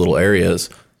gorgeous little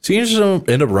areas. So you just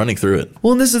end up running through it.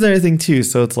 Well, and this is another thing too.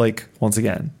 So it's like, once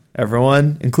again,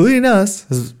 everyone, including us,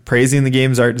 is praising the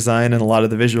game's art design and a lot of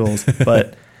the visuals,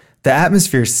 but the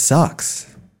atmosphere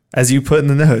sucks. As you put in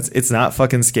the notes, it's not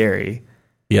fucking scary.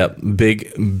 Yep.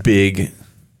 Big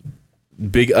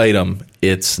item.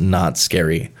 It's not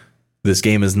scary. This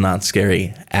game is not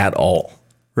scary at all.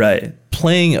 Right.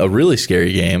 Playing a really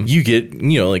scary game, you get,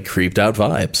 like creeped out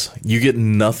vibes. You get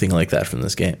nothing like that from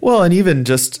this game. Well, and even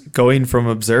just going from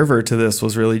Observer to this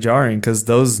was really jarring because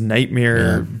those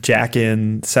nightmare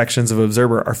jack-in sections of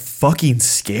Observer are fucking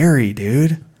scary,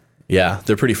 dude. Yeah,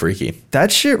 they're pretty freaky.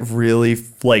 That shit really,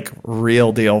 like,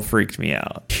 real deal freaked me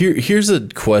out. Here's a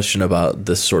question about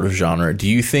this sort of genre. Do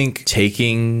you think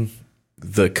taking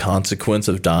the consequence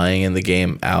of dying in the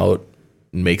game out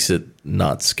makes it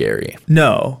not scary?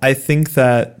 No, I think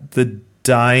that the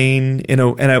dying,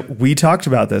 we talked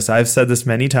about this. I've said this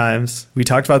many times. We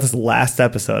talked about this last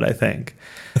episode, I think.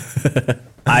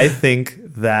 I think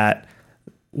that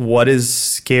what is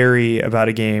scary about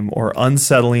a game or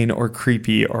unsettling or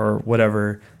creepy or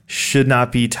whatever should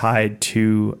not be tied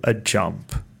to a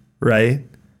jump, right?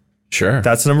 Sure.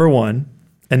 That's number one.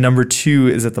 And number two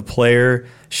is that the player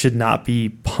should not be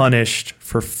punished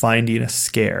for finding a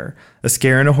scare. A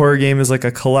scare in a horror game is like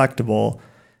a collectible.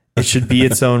 It should be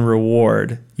its own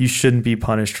reward. You shouldn't be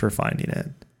punished for finding it.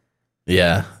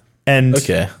 Yeah. And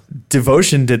okay.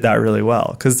 Devotion did that really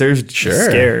well because there's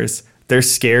scares. They're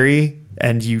scary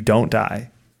and you don't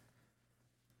die.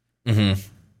 Mm-hmm.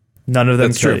 None of them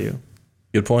That's kill true. you.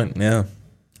 Good point. Yeah.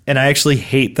 And I actually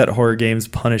hate that horror games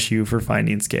punish you for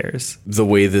finding scares. The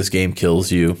way this game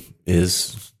kills you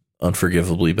is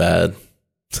unforgivably bad.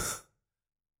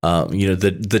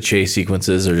 The chase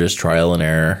sequences are just trial and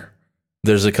error.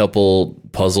 There's a couple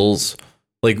puzzles.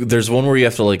 Like there's one where you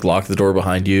have to like lock the door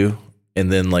behind you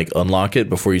and then like unlock it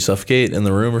before you suffocate in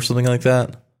the room or something like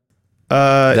that.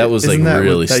 That was like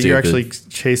really stupid. That you're actually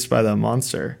chased by the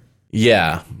monster.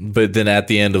 Yeah, but then at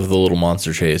the end of the little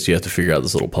monster chase, you have to figure out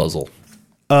this little puzzle.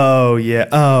 Oh, yeah.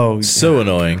 Oh, so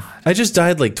annoying. I just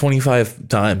died like 25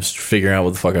 times figuring out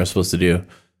what the fuck I was supposed to do.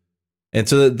 And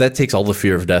so that takes all the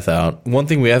fear of death out. One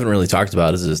thing we haven't really talked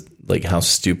about is like how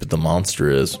stupid the monster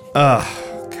is.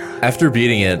 Oh, God. After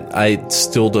beating it, I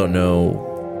still don't know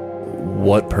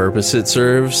what purpose it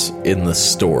serves in the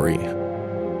story.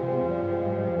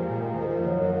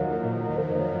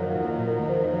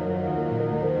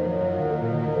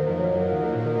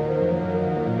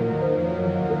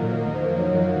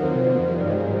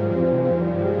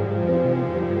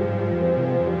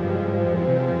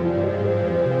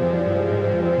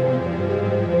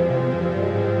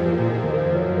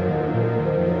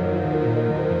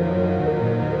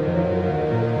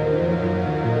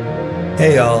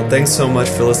 Hey y'all, thanks so much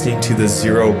for listening to the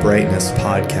Zero Brightness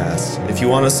podcast. If you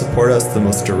want to support us, the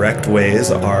most direct ways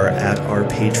are at our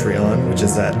Patreon, which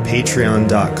is at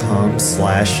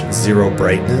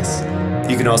patreon.com/zerobrightness.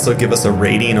 You can also give us a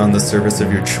rating on the service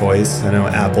of your choice. I know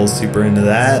Apple's super into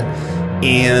that.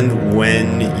 And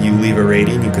when you leave a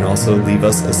rating, you can also leave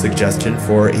us a suggestion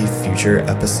for a future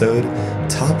episode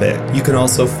topic. You can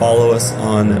also follow us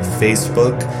on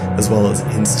Facebook as well as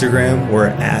Instagram. We're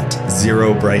at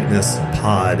Zero Brightness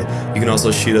Pod. You can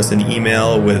also shoot us an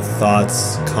email with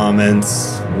thoughts,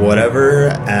 comments, whatever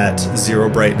at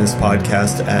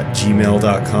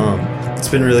zerobrightnesspodcast@gmail.com. It's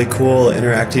been really cool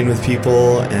interacting with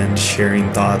people and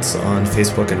sharing thoughts on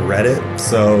Facebook and Reddit.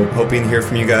 So hoping to hear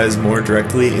from you guys more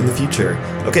directly in the future.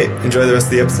 Okay, enjoy the rest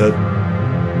of the episode.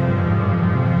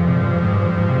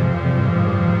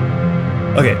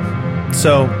 Okay,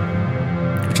 so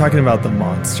we're talking about the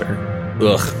monster.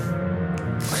 Ugh.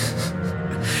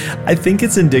 I think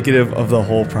it's indicative of the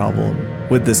whole problem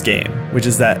with this game, which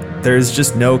is that there's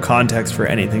just no context for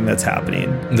anything that's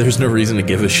happening. There's no reason to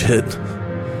give a shit.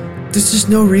 There's just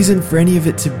no reason for any of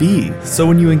it to be. So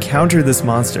when you encounter this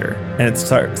monster and it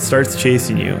starts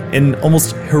chasing you in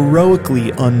almost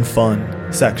heroically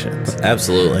unfun sections,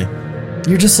 Absolutely.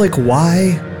 you're just like,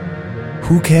 why?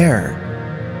 Who care?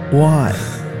 Why?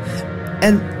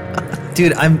 And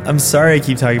dude, I'm sorry I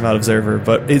keep talking about Observer,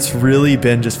 but it's really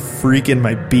been just freaking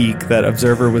my beak that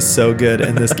Observer was so good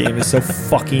and this game is so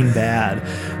fucking bad.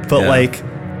 But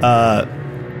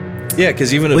yeah,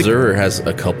 because even Observer has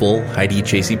a couple hidey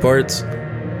chasey parts.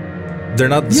 They're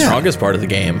not the strongest part of the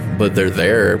game, but they're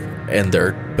there and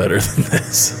they're better than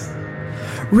this.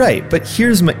 Right, but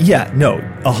here's my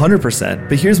 100%.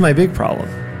 But here's my big problem.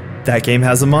 That game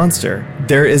has a monster.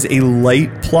 There is a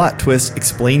light plot twist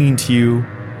explaining to you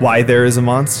why there is a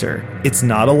monster. It's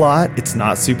not a lot. It's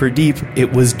not super deep.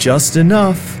 It was just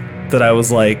enough that I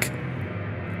was like,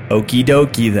 okie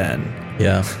dokie then.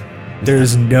 Yeah.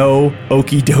 There's no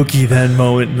okie dokie then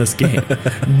moment in this game.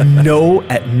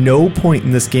 At no point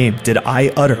in this game did I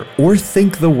utter or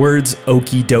think the words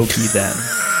okie dokie then.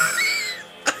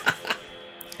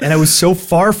 And I was so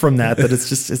far from that it's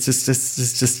just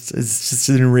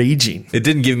enraging. It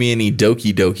didn't give me any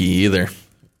doki doki either.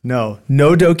 No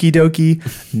doki doki,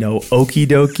 no okie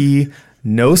dokie,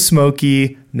 no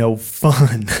smoky, no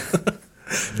fun.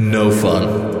 No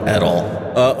fun at all.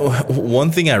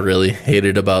 One thing I really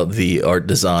hated about the art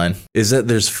design is that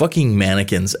there's fucking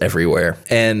mannequins everywhere.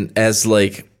 And as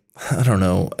like, I don't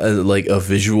know, like a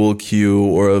visual cue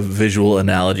or a visual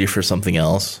analogy for something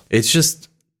else, it's just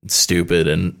stupid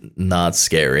and not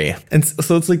scary. And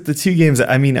so it's like the two games.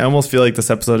 I mean, I almost feel like this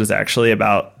episode is actually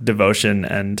about Devotion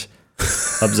and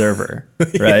Observer,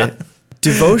 right? Yeah.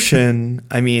 Devotion,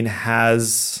 I mean,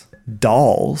 has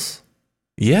dolls.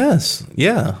 Yes.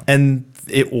 Yeah. And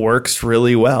it works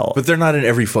really well. But they're not in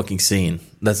every fucking scene.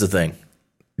 That's the thing.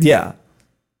 Yeah.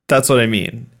 That's what I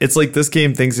mean. It's like this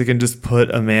game thinks it can just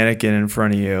put a mannequin in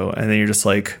front of you and then you're just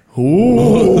like,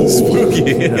 ooh,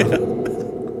 spooky. You know?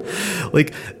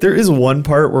 Like there is one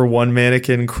part where one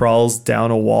mannequin crawls down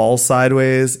a wall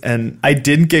sideways and I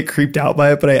didn't get creeped out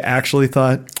by it, but I actually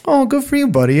thought, oh, good for you,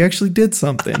 buddy. You actually did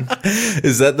something.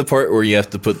 Is that the part where you have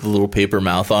to put the little paper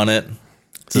mouth on it?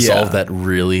 To solve that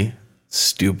really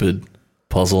stupid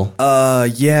puzzle.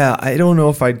 Yeah, I don't know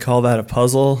if I'd call that a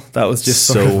puzzle. That was just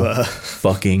so sort of a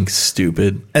fucking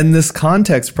stupid. And this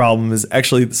context problem is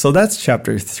actually, so that's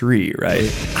chapter 3,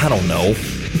 right? I don't know.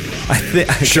 I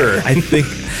think sure. I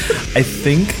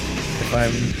think if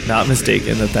I'm not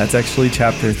mistaken that's actually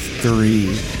chapter 3.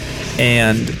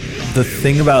 And the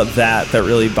thing about that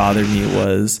really bothered me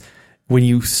was when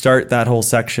you start that whole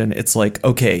section, it's like,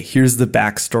 okay, here's the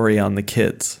backstory on the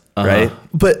kids, right?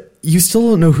 But you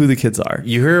still don't know who the kids are.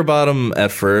 You hear about them at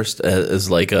first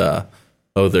as like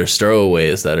they're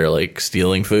stowaways that are like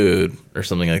stealing food or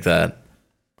something like that.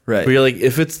 Right. But you're like,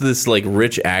 if it's this like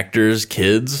rich actors'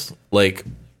 kids, like,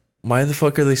 why the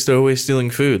fuck are they stowaways stealing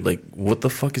food? Like, what the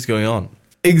fuck is going on?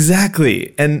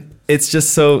 Exactly. And it's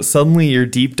just so suddenly you're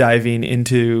deep diving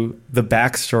into the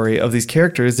backstory of these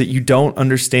characters that you don't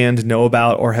understand, know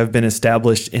about, or have been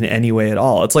established in any way at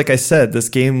all. It's like I said, this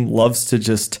game loves to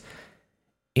just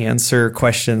answer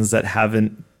questions that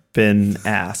haven't been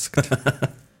asked.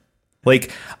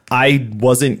 Like, I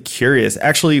wasn't curious.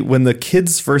 Actually, when the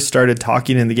kids first started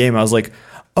talking in the game, I was like,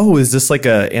 oh, is this like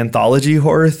a anthology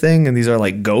horror thing? And these are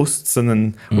like ghosts. And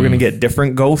then we're going to get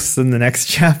different ghosts in the next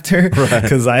chapter.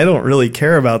 Because I don't really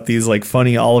care about these like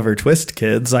funny Oliver Twist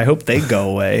kids. I hope they go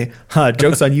away.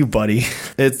 Joke's on you, buddy.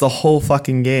 It's the whole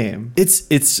fucking game. It's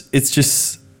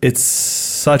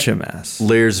such a mess.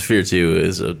 Layers of Fear 2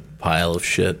 is a pile of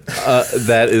shit.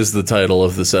 That is the title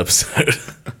of this episode.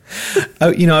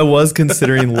 I was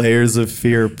considering Layers of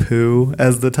Fear Poo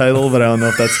as the title, but I don't know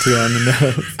if that's too on the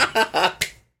nose.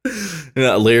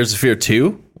 Layers of Fear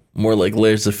 2? More like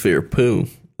Layers of Fear Poo.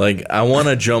 Like, I want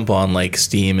to jump on like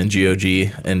Steam and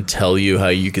GOG and tell you how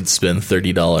you could spend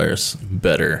 $30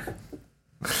 better.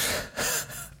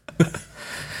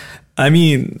 I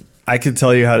mean, I could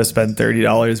tell you how to spend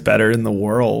 $30 better in the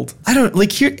world. I don't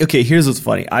like here. Okay, here's what's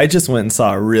funny. I just went and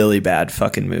saw a really bad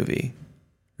fucking movie,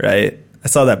 right? I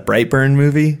saw that Brightburn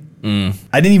movie.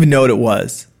 I didn't even know what it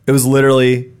was. It was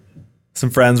literally some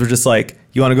friends were just like,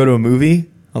 you want to go to a movie?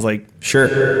 I was like,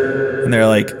 sure. And they're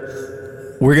like,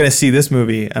 we're going to see this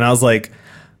movie. And I was like,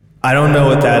 I don't know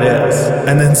what that is.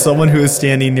 And then someone who was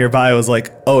standing nearby was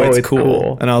like, oh, it's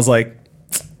cool. And I was like,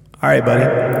 all right,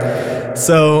 buddy.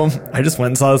 So I just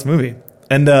went and saw this movie.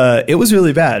 And it was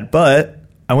really bad. But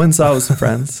I went and saw it with some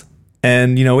friends.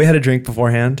 And, we had a drink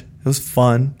beforehand. It was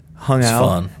fun. Hung out.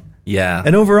 Fun. Yeah.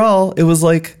 And overall, it was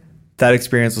like, that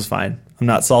experience was fine. I'm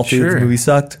not salty that the movie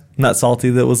sucked. I'm not salty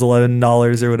that it was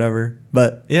 $11 or whatever.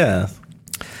 But yeah,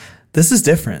 this is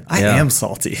different. I am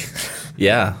salty.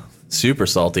 Yeah, super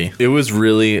salty. It was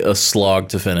really a slog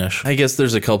to finish. I guess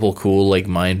there's a couple cool like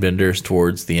mind benders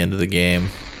towards the end of the game.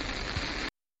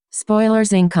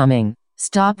 Spoilers incoming.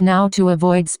 Stop now to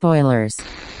avoid spoilers.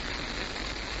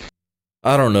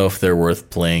 I don't know if they're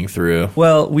worth playing through.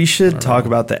 Well, we should talk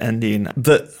about the ending.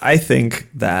 I think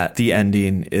that the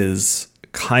ending is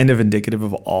kind of indicative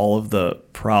of all of the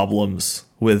problems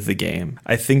with the game.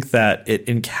 I think that it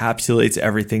encapsulates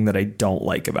everything that I don't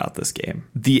like about this game.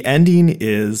 The ending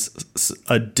is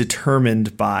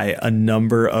determined by a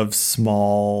number of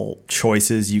small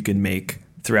choices you can make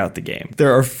throughout the game.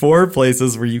 There are 4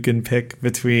 places where you can pick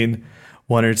between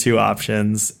 1 or 2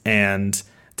 options, and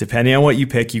depending on what you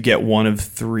pick, you get one of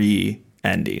 3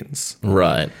 endings.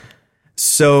 Right.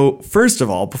 So, first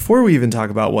of all, before we even talk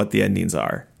about what the endings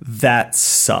are, that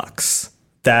sucks.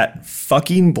 That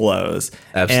fucking blows.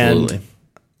 Absolutely.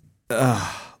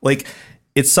 And,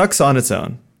 it sucks on its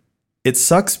own. It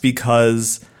sucks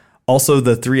because also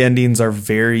the 3 endings are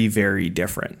very, very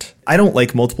different. I don't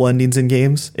like multiple endings in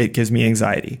games. It gives me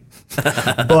anxiety.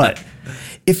 But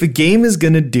if a game is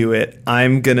going to do it,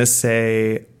 I'm going to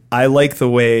say I like the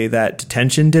way that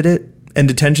Detention did it, And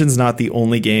Detention's not the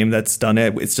only game that's done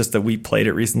it. It's just that we played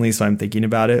it recently, so I'm thinking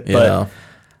about it. Yeah. But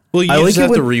well, you I just like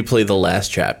have it to replay the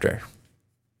last chapter.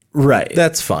 right.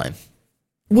 That's fine.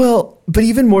 Well, but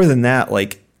even more than that,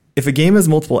 like if a game has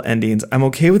multiple endings, I'm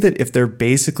okay with it if they're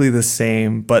basically the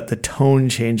same, but the tone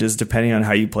changes depending on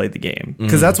how you played the game.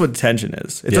 Because that's what Detention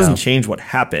is. It doesn't change what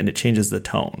happened. It changes the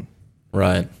tone.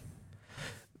 Right.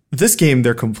 This game,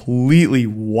 they're completely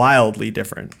wildly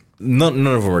different. None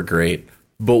of them are great,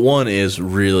 but one is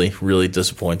really, really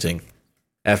disappointing.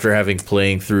 After having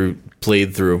played through,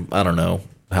 I don't know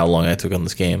how long I took on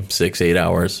this game, 6-8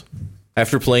 hours.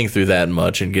 After playing through that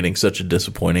much and getting such a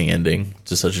disappointing ending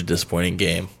to such a disappointing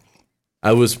game,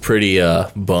 I was pretty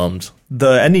bummed.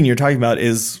 The ending you're talking about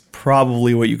is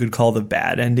probably what you could call the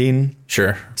bad ending.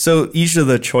 Sure. So each of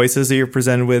the choices that you're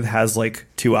presented with has like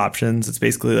two options. It's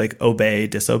basically like obey,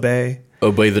 disobey.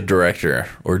 Obey the director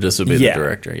or disobey the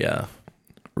director, yeah.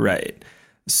 Right.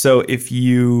 So if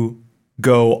you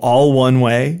go all one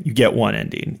way, you get one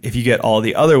ending. If you get all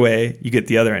the other way, you get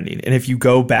the other ending. And if you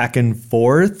go back and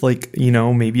forth, like, you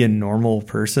know, maybe a normal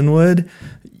person would,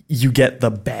 you get the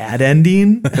bad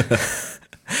ending.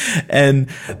 And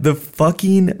the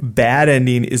fucking bad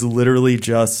ending is literally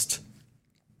just,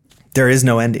 there is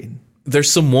no ending.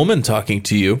 There's some woman talking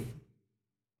to you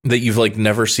that you've like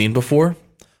never seen before.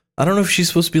 I don't know if she's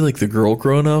supposed to be like the girl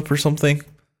growing up or something,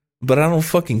 but I don't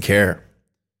fucking care.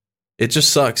 It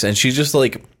just sucks. And she's just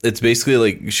like, it's basically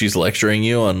like she's lecturing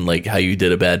you on like how you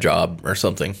did a bad job or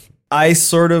something. I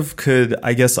sort of could,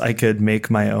 I guess I could make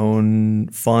my own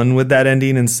fun with that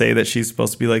ending and say that she's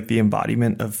supposed to be like the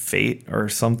embodiment of fate or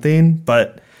something,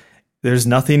 but there's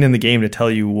nothing in the game to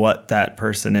tell you what that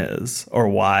person is or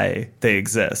why they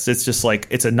exist. It's just like,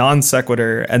 it's a non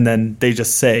sequitur, and then they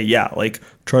just say, yeah, like,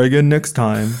 try again next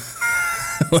time.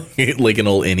 Like an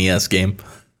old NES game.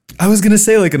 I was going to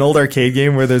say like an old arcade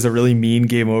game where there's a really mean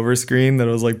game over screen that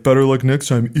was like, better luck next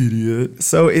time, idiot.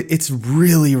 So it's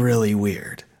really, really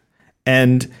weird.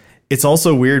 And it's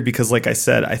also weird because, like I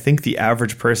said, I think the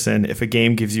average person, if a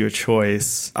game gives you a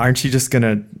choice, aren't you just going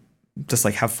to just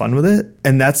like have fun with it?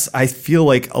 And I feel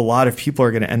like a lot of people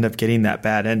are going to end up getting that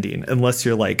bad ending unless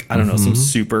you're like, I don't know, some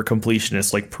super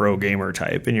completionist, like pro gamer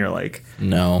type. And you're like,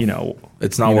 no, you know,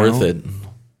 it's not worth it.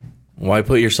 Why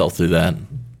put yourself through that?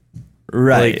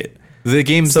 Right. Like, the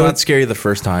game's not scary the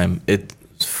first time.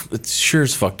 It's sure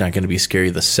as fuck not going to be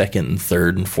scary the second and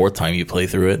third and fourth time you play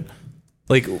through it.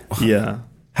 Like, yeah.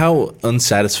 How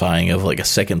unsatisfying of like a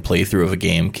second playthrough of a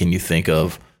game can you think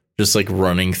of? Just like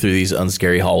running through these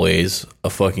unscary hallways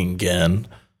fucking again.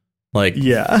 Like,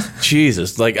 yeah,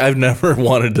 Jesus, like I've never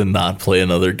wanted to not play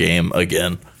another game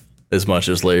again as much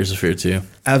as Layers of Fear 2.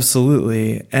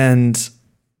 Absolutely. And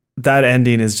that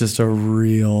ending is just a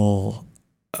real,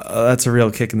 that's a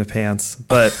real kick in the pants.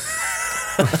 But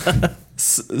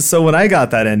so when I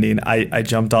got that ending, I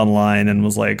jumped online and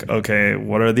was like, okay,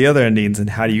 what are the other endings and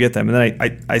how do you get them? And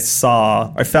then I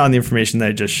found the information that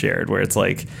I just shared where it's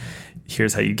like,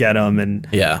 here's how you get them, and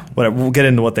whatever. We'll get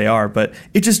into what they are, but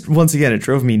it just, once again, it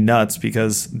drove me nuts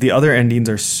because the other endings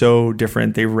are so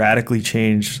different. They radically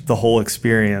change the whole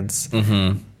experience.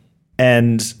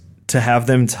 And to have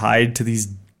them tied to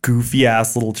these goofy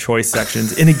ass little choice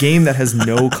sections in a game that has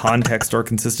no context or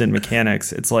consistent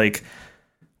mechanics, it's like,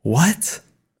 what?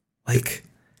 Like,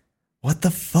 what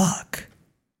the fuck?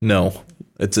 No,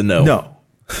 it's a no. No.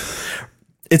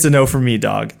 It's a no for me,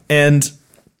 dog. And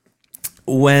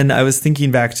when I was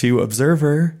thinking back to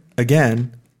Observer,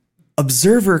 again,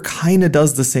 Observer kind of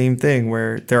does the same thing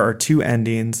where there are two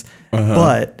endings,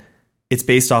 but it's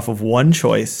based off of one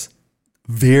choice,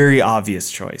 very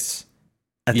obvious choice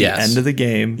at the end of the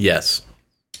game. Yes.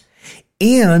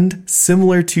 And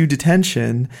similar to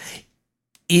Detention,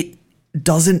 it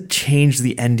doesn't change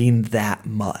the ending that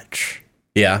much.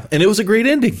 Yeah, and it was a great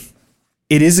ending.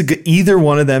 It is either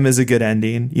one of them is a good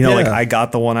ending. You know, like I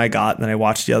got the one I got and then I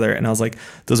watched the other and I was like,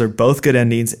 those are both good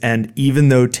endings. And even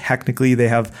though technically they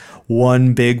have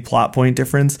one big plot point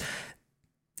difference,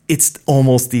 it's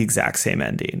almost the exact same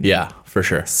ending. Yeah, for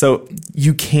sure. So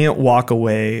you can't walk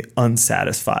away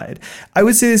unsatisfied. I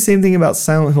would say the same thing about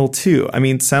Silent Hill 2. I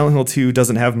mean, Silent Hill 2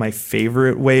 doesn't have my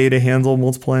favorite way to handle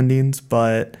multiple endings,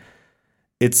 but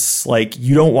it's like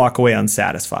you don't walk away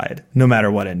unsatisfied no matter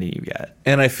what ending you get.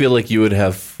 And I feel like you would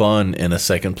have fun in a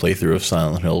second playthrough of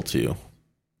Silent Hill 2.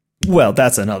 Well,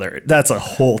 that's a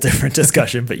whole different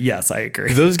discussion, but yes, I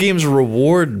agree. Those games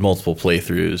reward multiple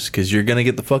playthroughs because you're going to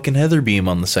get the fucking Heather beam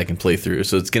on the second playthrough.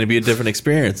 So it's going to be a different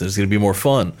experience. It's going to be more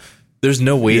fun. There's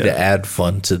no way to add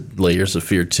fun to Layers of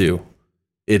Fear 2.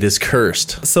 It is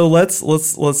cursed. So let's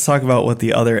talk about what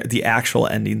the actual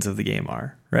endings of the game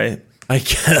are, right? I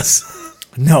guess.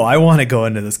 No, I want to go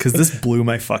into this because this blew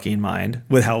my fucking mind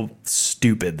with how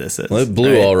stupid this is. Well, it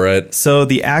blew all right. So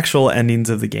the actual endings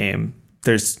of the game,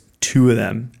 there's 2 of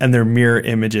them, and they're mirror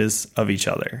images of each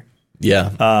other. Yeah.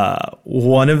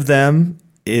 One of them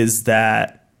is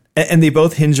that, and they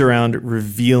both hinge around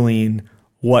revealing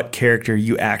what character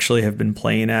you actually have been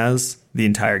playing as the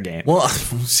entire game. Well,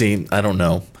 see, I don't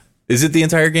know. Is it the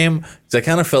entire game? Because I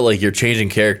kind of felt like you're changing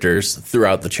characters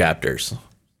throughout the chapters.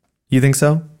 You think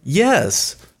so?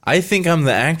 Yes. I think I'm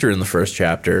the actor in the first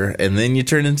chapter, and then you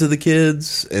turn into the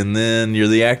kids, and then you're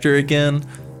the actor again.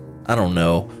 I don't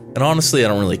know. And honestly, I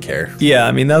don't really care. Yeah,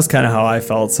 I mean, that was kind of how I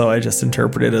felt, so I just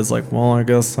interpreted it as like, well, I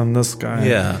guess I'm this guy.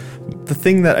 Yeah. The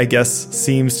thing that I guess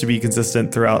seems to be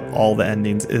consistent throughout all the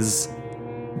endings is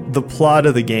the plot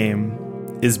of the game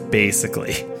is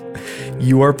basically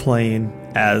you are playing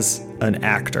as an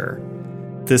actor.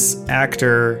 This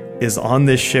actor is on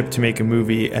this ship to make a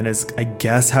movie and is, I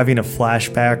guess, having a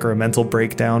flashback or a mental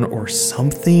breakdown or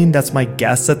something. That's my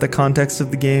guess at the context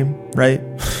of the game, right?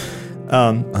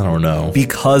 I don't know.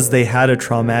 Because they had a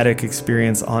traumatic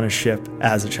experience on a ship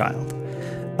as a child.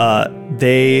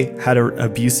 They had an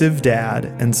abusive dad,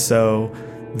 and so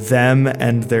them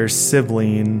and their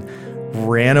sibling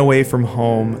ran away from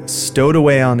home, stowed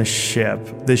away on a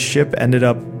ship. The ship ended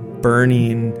up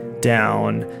burning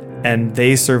down, and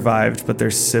they survived, but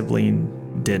their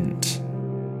sibling didn't.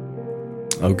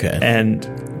 Okay. And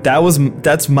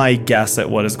that's my guess at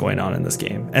what is going on in this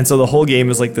game. And so the whole game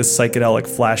is like this psychedelic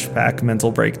flashback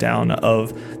mental breakdown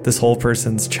of this whole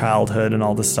person's childhood and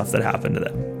all the stuff that happened to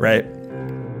them, right?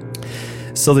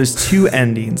 So there's 2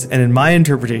 endings, and in my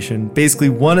interpretation, basically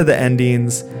one of the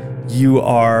endings, you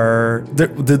are the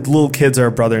little kids are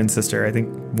a brother and sister. I think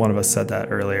one of us said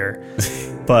that earlier.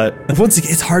 But once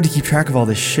again, it's hard to keep track of all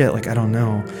this shit. Like, I don't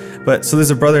know. But so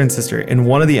there's a brother and sister. In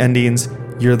one of the endings,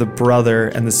 you're the brother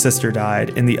and the sister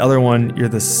died. In the other one, you're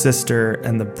the sister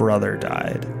and the brother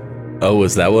died. Oh,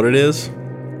 is that what it is?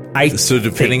 So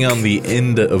depending on the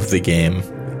end of the game,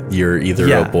 you're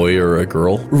either a boy or a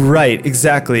girl? Right,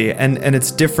 exactly. And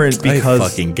it's different because I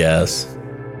fucking guess.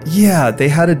 Yeah, they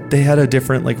had a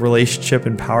different like relationship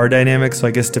and power dynamic. So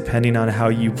I guess depending on how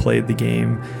you played the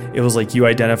game, it was like you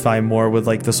identify more with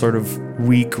like the sort of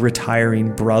weak,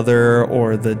 retiring brother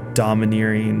or the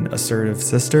domineering, assertive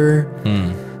sister.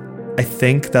 I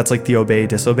think that's like the obey,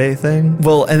 disobey thing.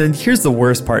 Well, and then here's the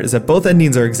worst part is that both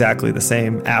endings are exactly the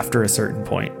same after a certain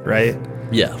point, right?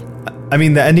 Yeah. I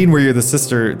mean, the ending where you're the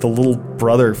sister, the little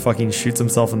brother fucking shoots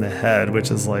himself in the head,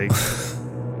 which is like...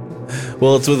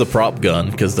 Well, it's with a prop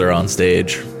gun because they're on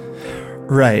stage.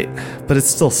 Right, but it's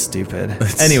still stupid.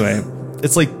 Anyway,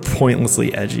 it's like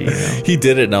pointlessly edgy. You know? He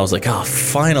did it, and I was like, oh,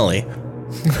 finally.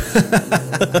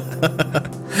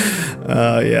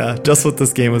 Yeah, just what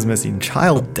this game was missing.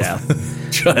 Child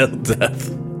death. Child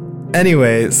death.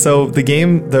 Anyway, so the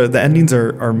game, the endings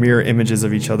are mirror images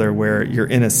of each other where you're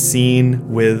in a scene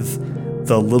with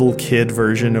the little kid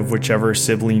version of whichever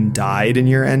sibling died in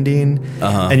your ending,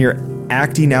 and you're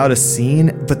acting out a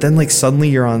scene, but then like suddenly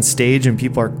you're on stage and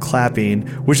people are clapping,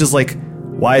 which is like,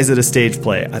 why is it a stage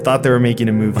play? I thought they were making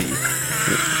a movie.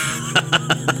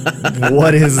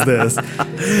 What is this?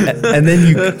 And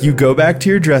then you go back to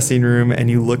your dressing room and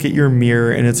you look at your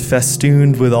mirror and it's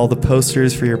festooned with all the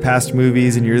posters for your past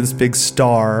movies and you're this big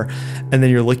star. And then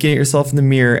you're looking at yourself in the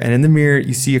mirror, and in the mirror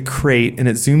you see a crate and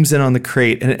it zooms in on the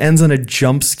crate and it ends on a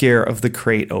jump scare of the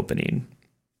crate opening.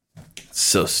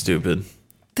 So stupid.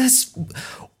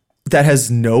 That has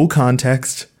no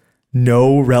context,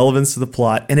 no relevance to the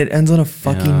plot, and it ends on a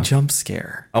fucking jump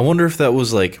scare. I wonder if that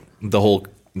was like the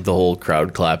whole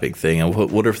crowd clapping thing. I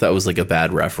wonder if that was like a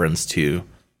bad reference to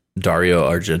Dario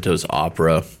Argento's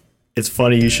opera. It's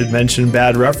funny you should mention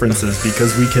bad references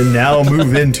because we can now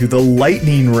move into the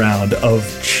lightning round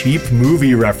of cheap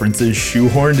movie references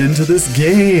shoehorned into this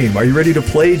game. Are you ready to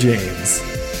play, James?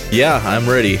 Yeah, I'm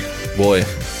ready. Boy.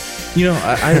 You know,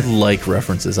 I like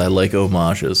references. I like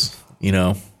homages. You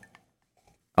know,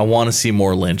 I want to see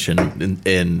more Lynch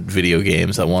in video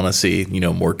games. I want to see,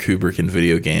 more Kubrick in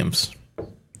video games.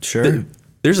 Sure.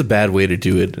 There's a bad way to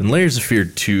do it, and Layers of Fear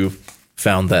 2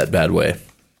 found that bad way.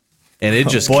 And it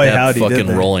just kept fucking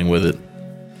rolling with it.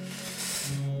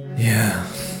 Yeah.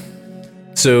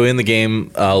 So in the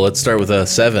game, let's start with a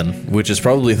 7, which is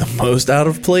probably the most out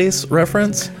of place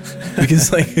reference.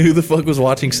 Because, like, who the fuck was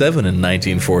watching 7 in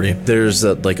 1940? There's,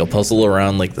 a puzzle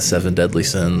around, like, the 7 deadly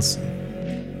sins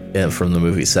from the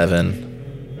movie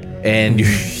 7. And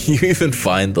you even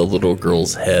find the little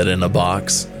girl's head in a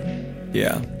box.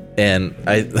 Yeah. And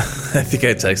I think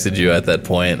I texted you at that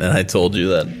point, and I told you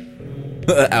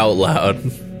that out loud.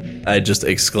 I just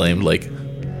exclaimed, like,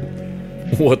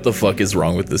 what the fuck is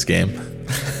wrong with this game?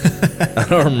 I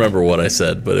don't remember what I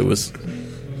said, but it was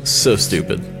so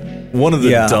stupid. One of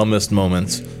the dumbest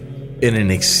moments in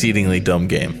an exceedingly dumb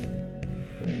game.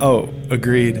 Oh,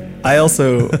 agreed. I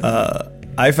also,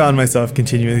 I found myself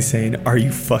continually saying, "Are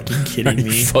you fucking kidding me?" Are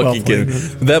you fucking kidding me?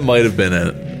 That might have been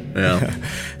it. Yeah.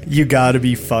 "You gotta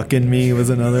be fucking me" was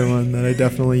another one that I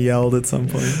definitely yelled at some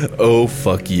point. Oh,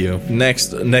 fuck you.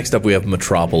 Next up we have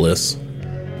Metropolis.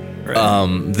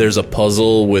 Right. There's a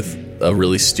puzzle with a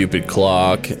really stupid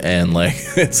clock, and like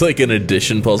it's like an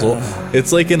addition puzzle.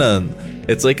 It's like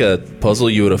a puzzle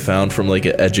you would have found from like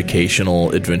an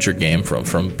educational adventure game from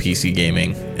PC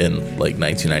gaming in like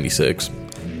 1996.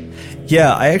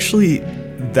 Yeah,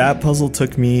 that puzzle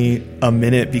took me a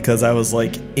minute because I was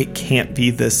like, it can't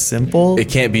be this simple. It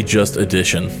can't be just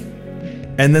addition.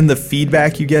 And then the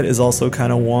feedback you get is also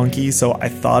kind of wonky, so I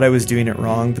thought I was doing it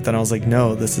wrong, but then I was like,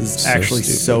 no, this is actually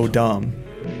so dumb.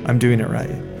 I'm doing it right.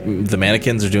 The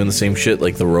mannequins are doing the same shit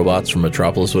like the robots from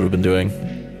Metropolis would have been doing.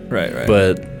 Right.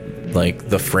 But like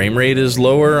the frame rate is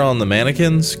lower on the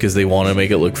mannequins because they want to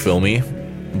make it look filmy,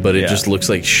 but it just looks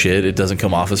like shit. It doesn't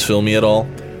come off as filmy at all.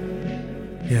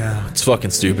 Yeah. It's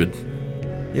fucking stupid.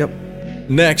 Yep.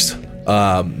 Next,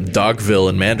 Dogville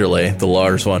and Manderley, the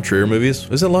Lars von Trier movies.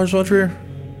 Is it Lars von Trier?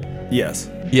 Yes.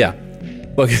 Yeah.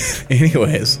 Okay.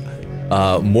 Anyways,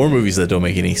 more movies that don't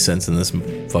make any sense in this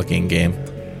fucking game.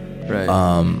 Right.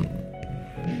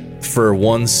 For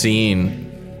one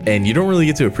scene, and you don't really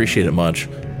get to appreciate it much,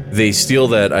 they steal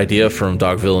that idea from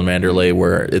Dogville and Manderley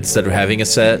where instead of having a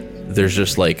set, there's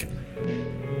just like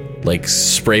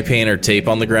spray paint or tape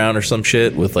on the ground or some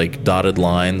shit with like dotted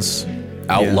lines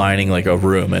outlining like a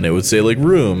room, and it would say like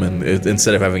room, and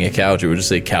instead of having a couch, it would just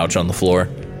say couch on the floor.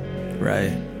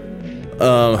 Right.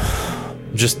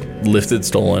 Just lifted,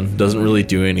 stolen. Doesn't really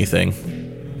do anything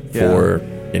for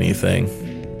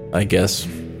anything, I guess.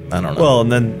 I don't know. Well,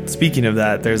 and then speaking of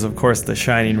that, there's of course the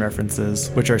Shining references,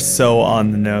 which are so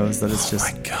on the nose that it's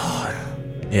just my god,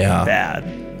 yeah, bad.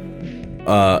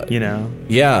 You know?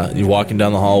 Yeah, you're walking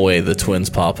down the hallway, the twins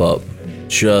pop up,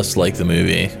 just like the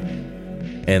movie,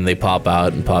 and they pop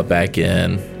out and pop back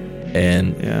in,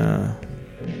 and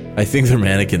I think they're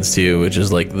mannequins too, which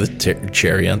is like the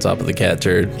cherry on top of the cat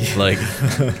turd. Like,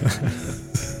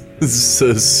 it's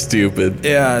so stupid.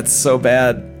 Yeah, it's so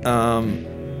bad.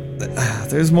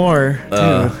 There's more.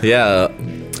 Yeah.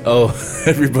 Oh,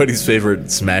 everybody's favorite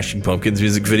Smashing Pumpkins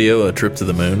music video, "A Trip to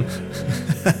the Moon."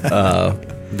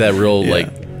 That real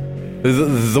like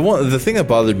the thing that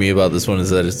bothered me about this one is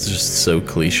that it's just so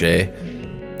cliche.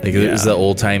 Like there's that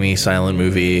old timey silent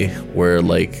movie where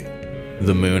like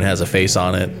the moon has a face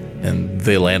on it and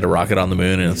they land a rocket on the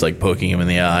moon and it's like poking him in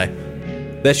the eye.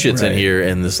 That shit's in here,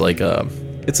 and this like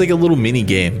it's like a little mini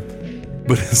game.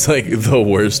 But it's like the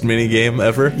worst mini game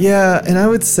ever. Yeah, and I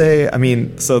would say, I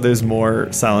mean, so there's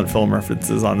more silent film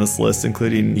references on this list,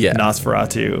 including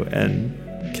Nosferatu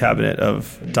and Cabinet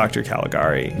of Dr.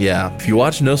 Caligari. Yeah, if you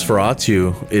watch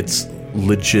Nosferatu, it's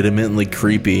legitimately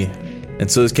creepy, and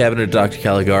so is Cabinet of Dr.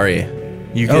 Caligari.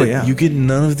 You get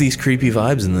none of these creepy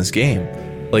vibes in this game.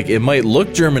 Like, it might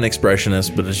look German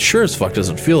expressionist, but it sure as fuck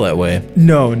doesn't feel that way.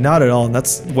 No, not at all. And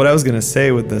that's what I was going to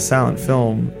say with the silent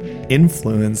film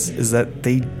influence, is that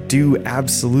they do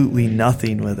absolutely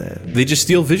nothing with it. They just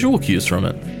steal visual cues from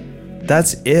it.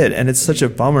 That's it. And it's such a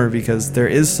bummer because there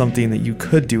is something that you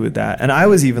could do with that. And I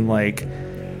was even like,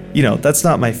 you know, that's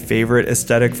not my favorite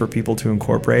aesthetic for people to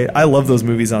incorporate. I love those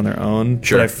movies on their own.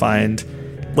 Sure. But I find,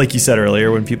 like you said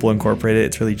earlier, when people incorporate it,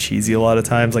 it's really cheesy a lot of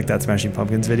times, like that Smashing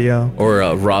Pumpkins video. Or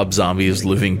Rob Zombie's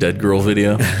Living Dead Girl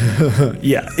video.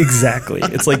 Yeah, exactly.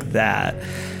 It's like that.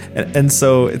 And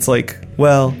so it's like,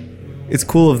 well, it's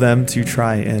cool of them to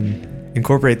try and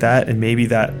incorporate that, and maybe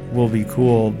that will be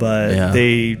cool, but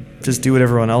they just do what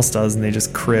everyone else does, and they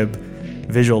just crib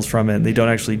visuals from it. They don't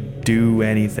actually do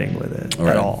anything with it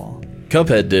at all.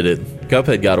 Cuphead did it.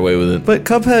 Cuphead got away with it. But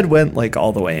Cuphead went like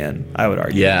all the way in, I would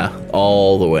argue. Yeah,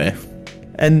 all the way.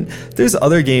 And there's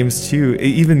other games too,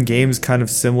 even games kind of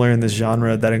similar in this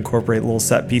genre that incorporate little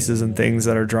set pieces and things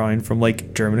that are drawing from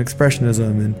like German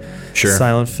expressionism and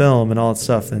silent film and all that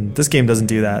stuff. And this game doesn't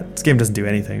do that. This game doesn't do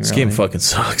anything. This game fucking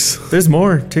sucks. There's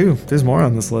more too. There's more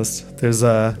on this list. There's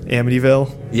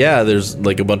Amityville. Yeah, there's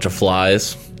like a bunch of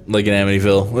flies, like in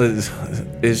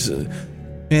Amityville. It's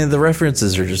man, the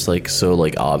references are just like so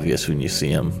like obvious when you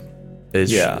see them.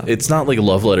 It's not like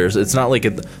love letters. It's not like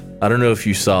I don't know if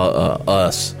you saw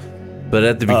Us, But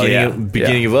at the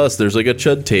beginning of Us, there's like a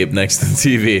chud tape next to the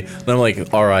TV. And I'm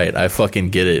like, all right, I fucking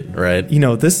get it, right? You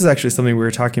know, this is actually something we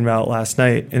were talking about last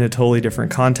night in a totally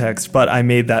different context, but I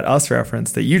made that Us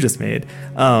reference that you just made.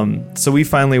 So we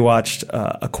finally watched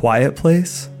A Quiet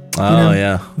Place. Oh,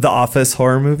 yeah. The Office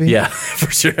horror movie. Yeah, for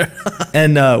sure.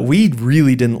 And we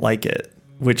really didn't like it,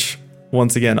 which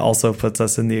once again also puts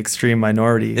us in the extreme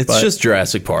minority. It's just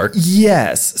Jurassic Park.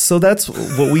 Yes. So that's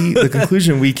what the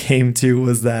conclusion we came to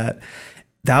was that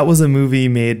was a movie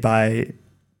made by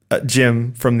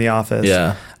Jim from The Office.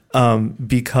 Yeah.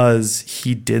 Because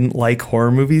he didn't like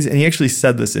horror movies. And he actually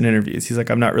said this in interviews. He's like,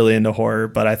 I'm not really into horror,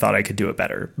 but I thought I could do it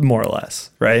better, more or less.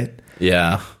 Right.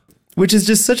 Yeah. Which is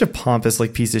just such a pompous,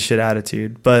 like, piece of shit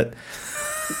attitude. But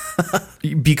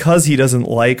because he doesn't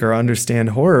like or understand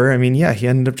horror, I mean, yeah, he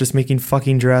ended up just making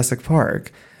fucking Jurassic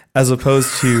Park. As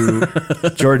opposed to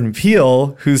Jordan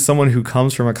Peele, who's someone who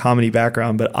comes from a comedy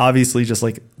background, but obviously just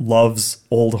like loves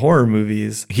old horror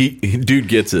movies. He dude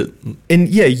gets it. And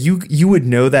yeah, you would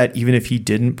know that even if he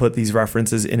didn't put these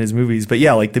references in his movies. But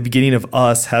yeah, like the beginning of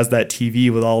Us has that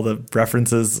TV with all the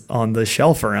references on the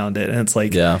shelf around it. And it's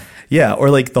like, yeah. Or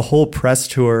like the whole press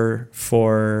tour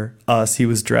for Us, he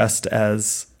was dressed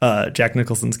as Jack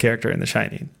Nicholson's character in The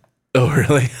Shining. Oh,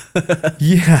 really?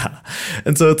 Yeah.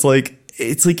 And so it's like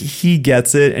he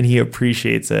gets it and he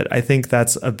appreciates it. I think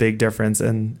that's a big difference.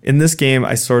 And in this game,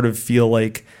 I sort of feel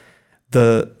like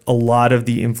a lot of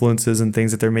the influences and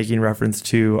things that they're making reference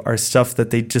to are stuff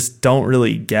that they just don't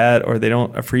really get or they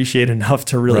don't appreciate enough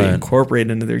to really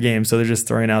incorporate into their game. So they're just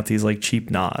throwing out these like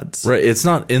cheap nods. Right. It's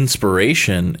not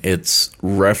inspiration. It's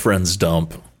reference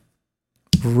dump.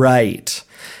 Right.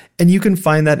 And you can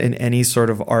find that in any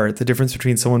sort of art. The difference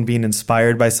between someone being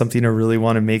inspired by something or really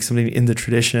want to make something in the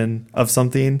tradition of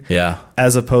something,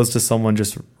 as opposed to someone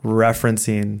just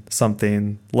referencing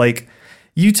something. Like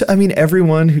I mean,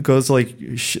 everyone who goes to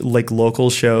like local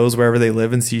shows wherever they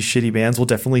live and sees shitty bands will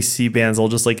definitely see bands. They'll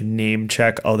just like name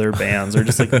check other bands or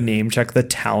just like name check the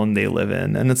town they live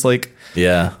in, and it's like,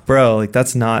 yeah, bro, like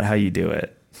that's not how you do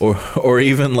it. Or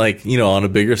even like, you know, on a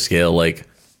bigger scale, like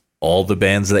all the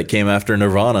bands that came after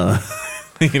Nirvana,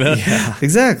 you know? Yeah,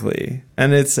 exactly.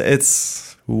 And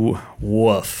it's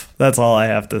woof. That's all I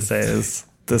have to say is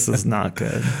this is not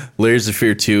good. Layers of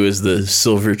Fear 2 is the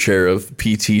silver chair of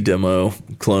PT demo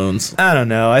clones. I don't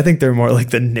know. I think they're more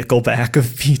like the Nickelback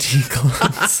of PT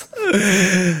clones.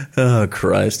 Oh,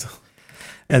 Christ.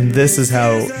 And this is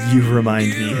how you remind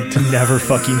me to never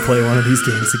fucking play one of these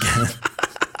games again.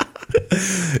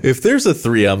 If there's a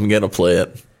 3, I'm going to play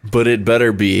it. But it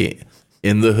better be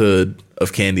in the hood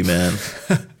of Candyman.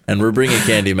 And we're bringing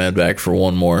Candyman back for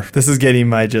one more. This is getting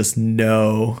my just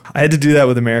no. I had to do that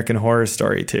with American Horror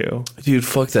Story too. Dude,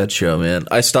 fuck that show, man.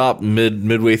 I stopped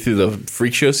midway through the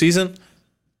Freak Show season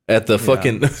at the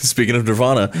fucking, speaking of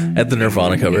Nirvana, at the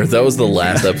Nirvana cover. That was the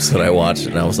last episode I watched,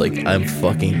 and I was like, I'm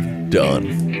fucking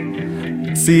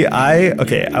done. See, I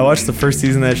watched the first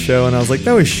season of that show, and I was like,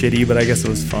 that was shitty, but I guess it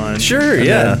was fun. Sure, and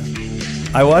yeah.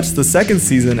 I watched the second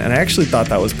season, and I actually thought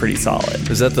that was pretty solid.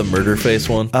 Is that the murder face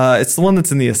one? It's the one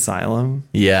that's in the asylum.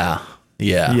 Yeah.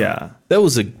 That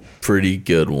was a pretty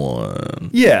good one.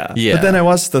 Yeah. But then I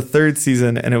watched the third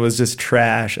season, and it was just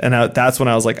trash. And that's when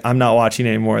I was like, I'm not watching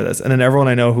any more of this. And then everyone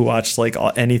I know who watched like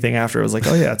anything after was like,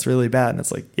 oh yeah, it's really bad. And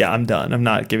it's like, yeah, I'm done. I'm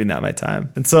not giving that my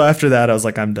time. And so after that, I was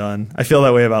like, I'm done. I feel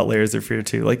that way about Layers of Fear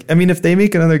too. Like, I mean, if they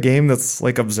make another game that's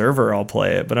like Observer, I'll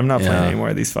play it. But I'm not playing any more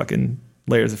of these fucking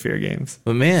Layers of Fear games.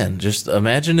 But man, just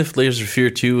imagine if Layers of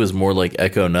Fear 2 was more like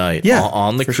Echo Knight. Yeah,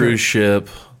 on the cruise ship,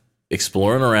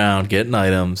 exploring around, getting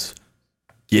items,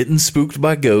 getting spooked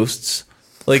by ghosts.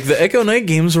 Like the Echo Knight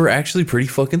games were actually pretty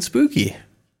fucking spooky.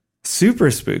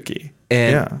 Super spooky.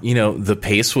 And you know, the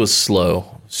pace was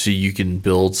slow, so you can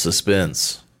build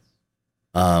suspense.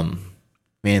 Man,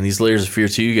 these Layers of Fear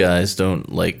 2 guys don't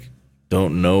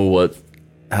know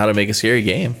how to make a scary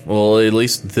game. Well, at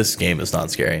least this game is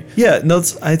not scary. Yeah, no,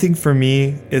 I think for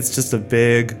me, it's just a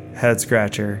big head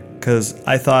scratcher because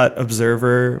I thought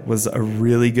Observer was a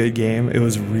really good game. It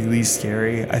was really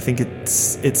scary. I think it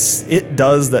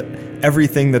does that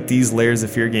everything that these Layers of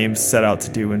Fear games set out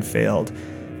to do and failed.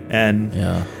 And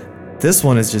this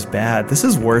one is just bad. This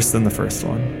is worse than the first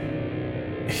one.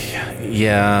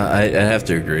 Yeah, I have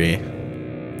to agree.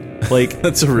 Like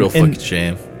that's a real fucking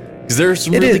shame. Because there's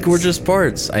some really gorgeous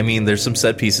parts. I mean, there's some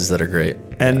set pieces that are great.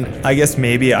 And I guess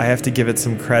maybe I have to give it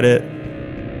some credit,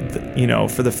 you know,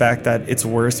 for the fact that it's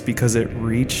worse because it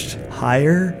reached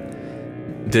higher.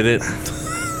 Did it?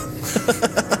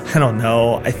 I don't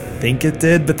know. I think it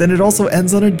did, but then it also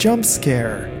ends on a jump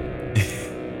scare.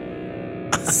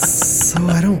 So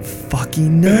I don't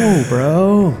fucking know,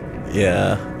 bro.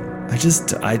 Yeah. I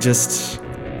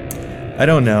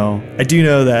don't know. I do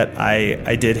know that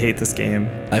I did hate this game.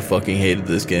 I fucking hated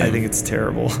this game. I think it's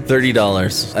terrible.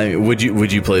 $30. I mean,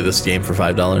 would you play this game for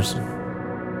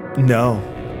 $5? No.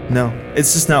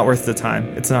 It's just not worth the time.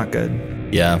 It's not good.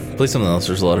 Yeah, play something else.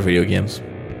 There's a lot of video games.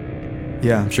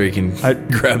 Yeah. I'm sure you can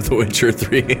grab The Witcher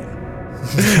 3.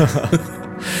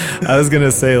 I was going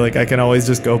to say, like, I can always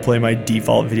just go play my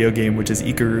default video game, which is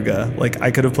Ikaruga. Like, I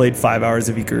could have played 5 hours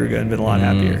of Ikaruga and been a lot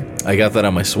happier. I got that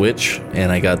on my Switch,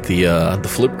 and I got the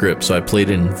flip grip, so I played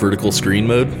in vertical screen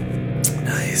mode.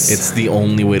 Nice. It's the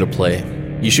only way to play.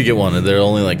 You should get one. They're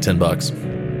only like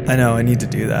 $10. I know. I need to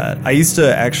do that. I used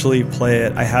to actually play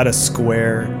it. I had a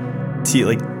square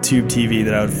tube TV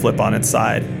that I would flip on its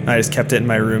side. I just kept it in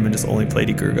my room and just only played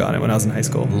Ikaruga on it when I was in high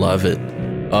school. Love it.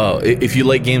 Oh, if you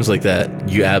like games like that,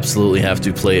 you absolutely have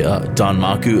to play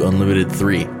Danmaku Unlimited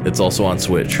 3. It's also on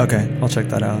Switch. Okay, I'll check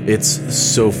that out. It's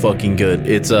so fucking good.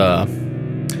 It's a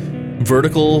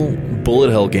vertical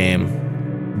bullet hell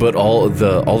game, but all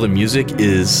the music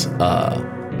is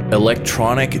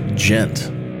electronic djent.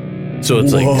 So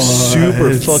it's like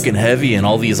super fucking heavy and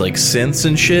all these like synths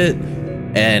and shit,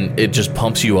 and it just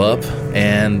pumps you up,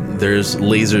 and there's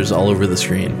lasers all over the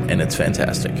screen, and it's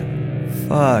fantastic.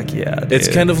 Fuck yeah, dude. It's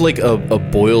kind of like a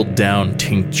boiled down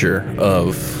tincture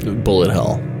of bullet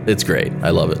hell. It's great. I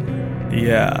love it.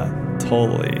 Yeah,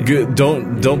 totally. Good.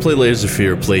 Don't play Layers of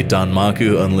Fear. Play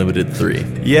Danmaku Unlimited 3.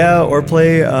 Yeah, or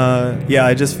play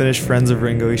I just finished Friends of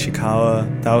Ringo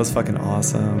Ishikawa. That was fucking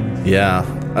awesome. Yeah,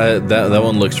 that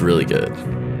one looks really good.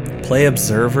 Play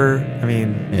Observer. I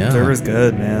mean, Yeah. Observer's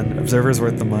good, man. Observer's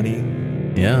worth the money.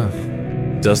 Yeah.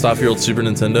 Dust off your old Super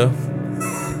Nintendo.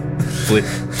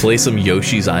 Play some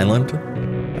Yoshi's Island.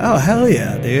 Oh, hell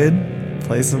yeah, dude.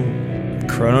 Play some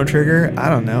Chrono Trigger. I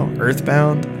don't know.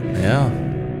 Earthbound. Yeah.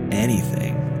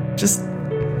 Anything. Just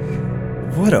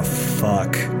what a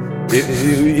fuck.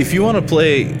 If you want to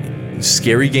play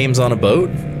scary games on a boat,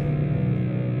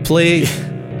 play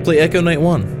Echo Knight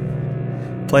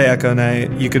 1. Play Echo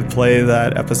Knight. You could play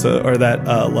that episode or that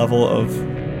level of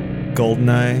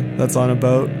GoldenEye that's on a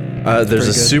boat. There's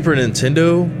a Super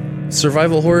Nintendo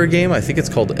survival horror game. I think it's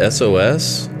called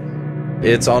SOS.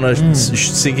 It's on a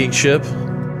sinking ship.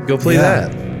 Go play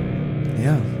that.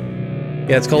 Yeah.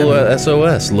 Yeah, it's called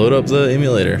SOS. Load up the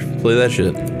emulator. Play that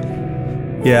shit.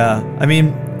 Yeah. I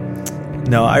mean,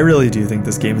 no, I really do think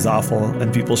this game is awful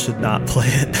and people should not play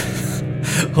it.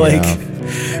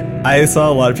 I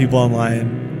saw a lot of people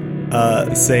online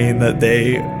saying that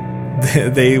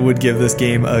they would give this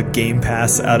game a Game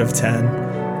Pass out of 10.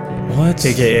 What?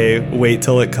 AKA wait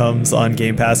till it comes on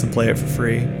Game Pass and play it for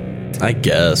free. I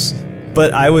guess.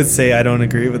 But I would say I don't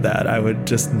agree with that. I would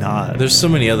just not. There's so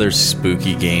many other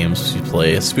spooky games you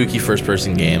play. Spooky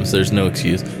first-person games. There's no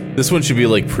excuse. This one should be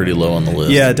like pretty low on the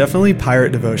list. Yeah, definitely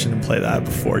Pirate Devotion and play that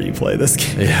before you play this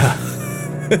game. Yeah.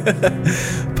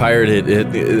 Pirate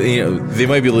it. You know, they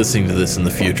might be listening to this in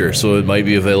the future, so it might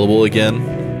be available again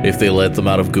if they let them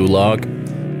out of Gulag.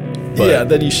 But yeah,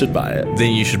 then you should buy it.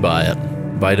 Then you should buy it.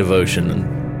 Buy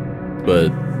Devotion.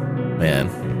 But, man,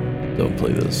 don't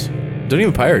play this. Don't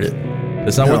even pirate it.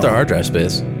 It's not worth their hard drive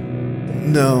space.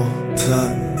 No, it's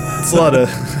not. It's a lot of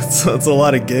it's a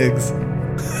lot of gigs.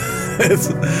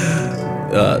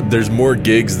 There's more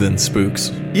gigs than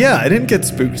spooks. Yeah, I didn't get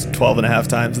spooked 12 and a half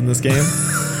times in this game.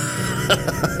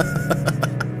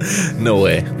 No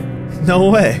way. No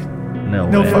way. No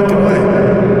No way. fucking way.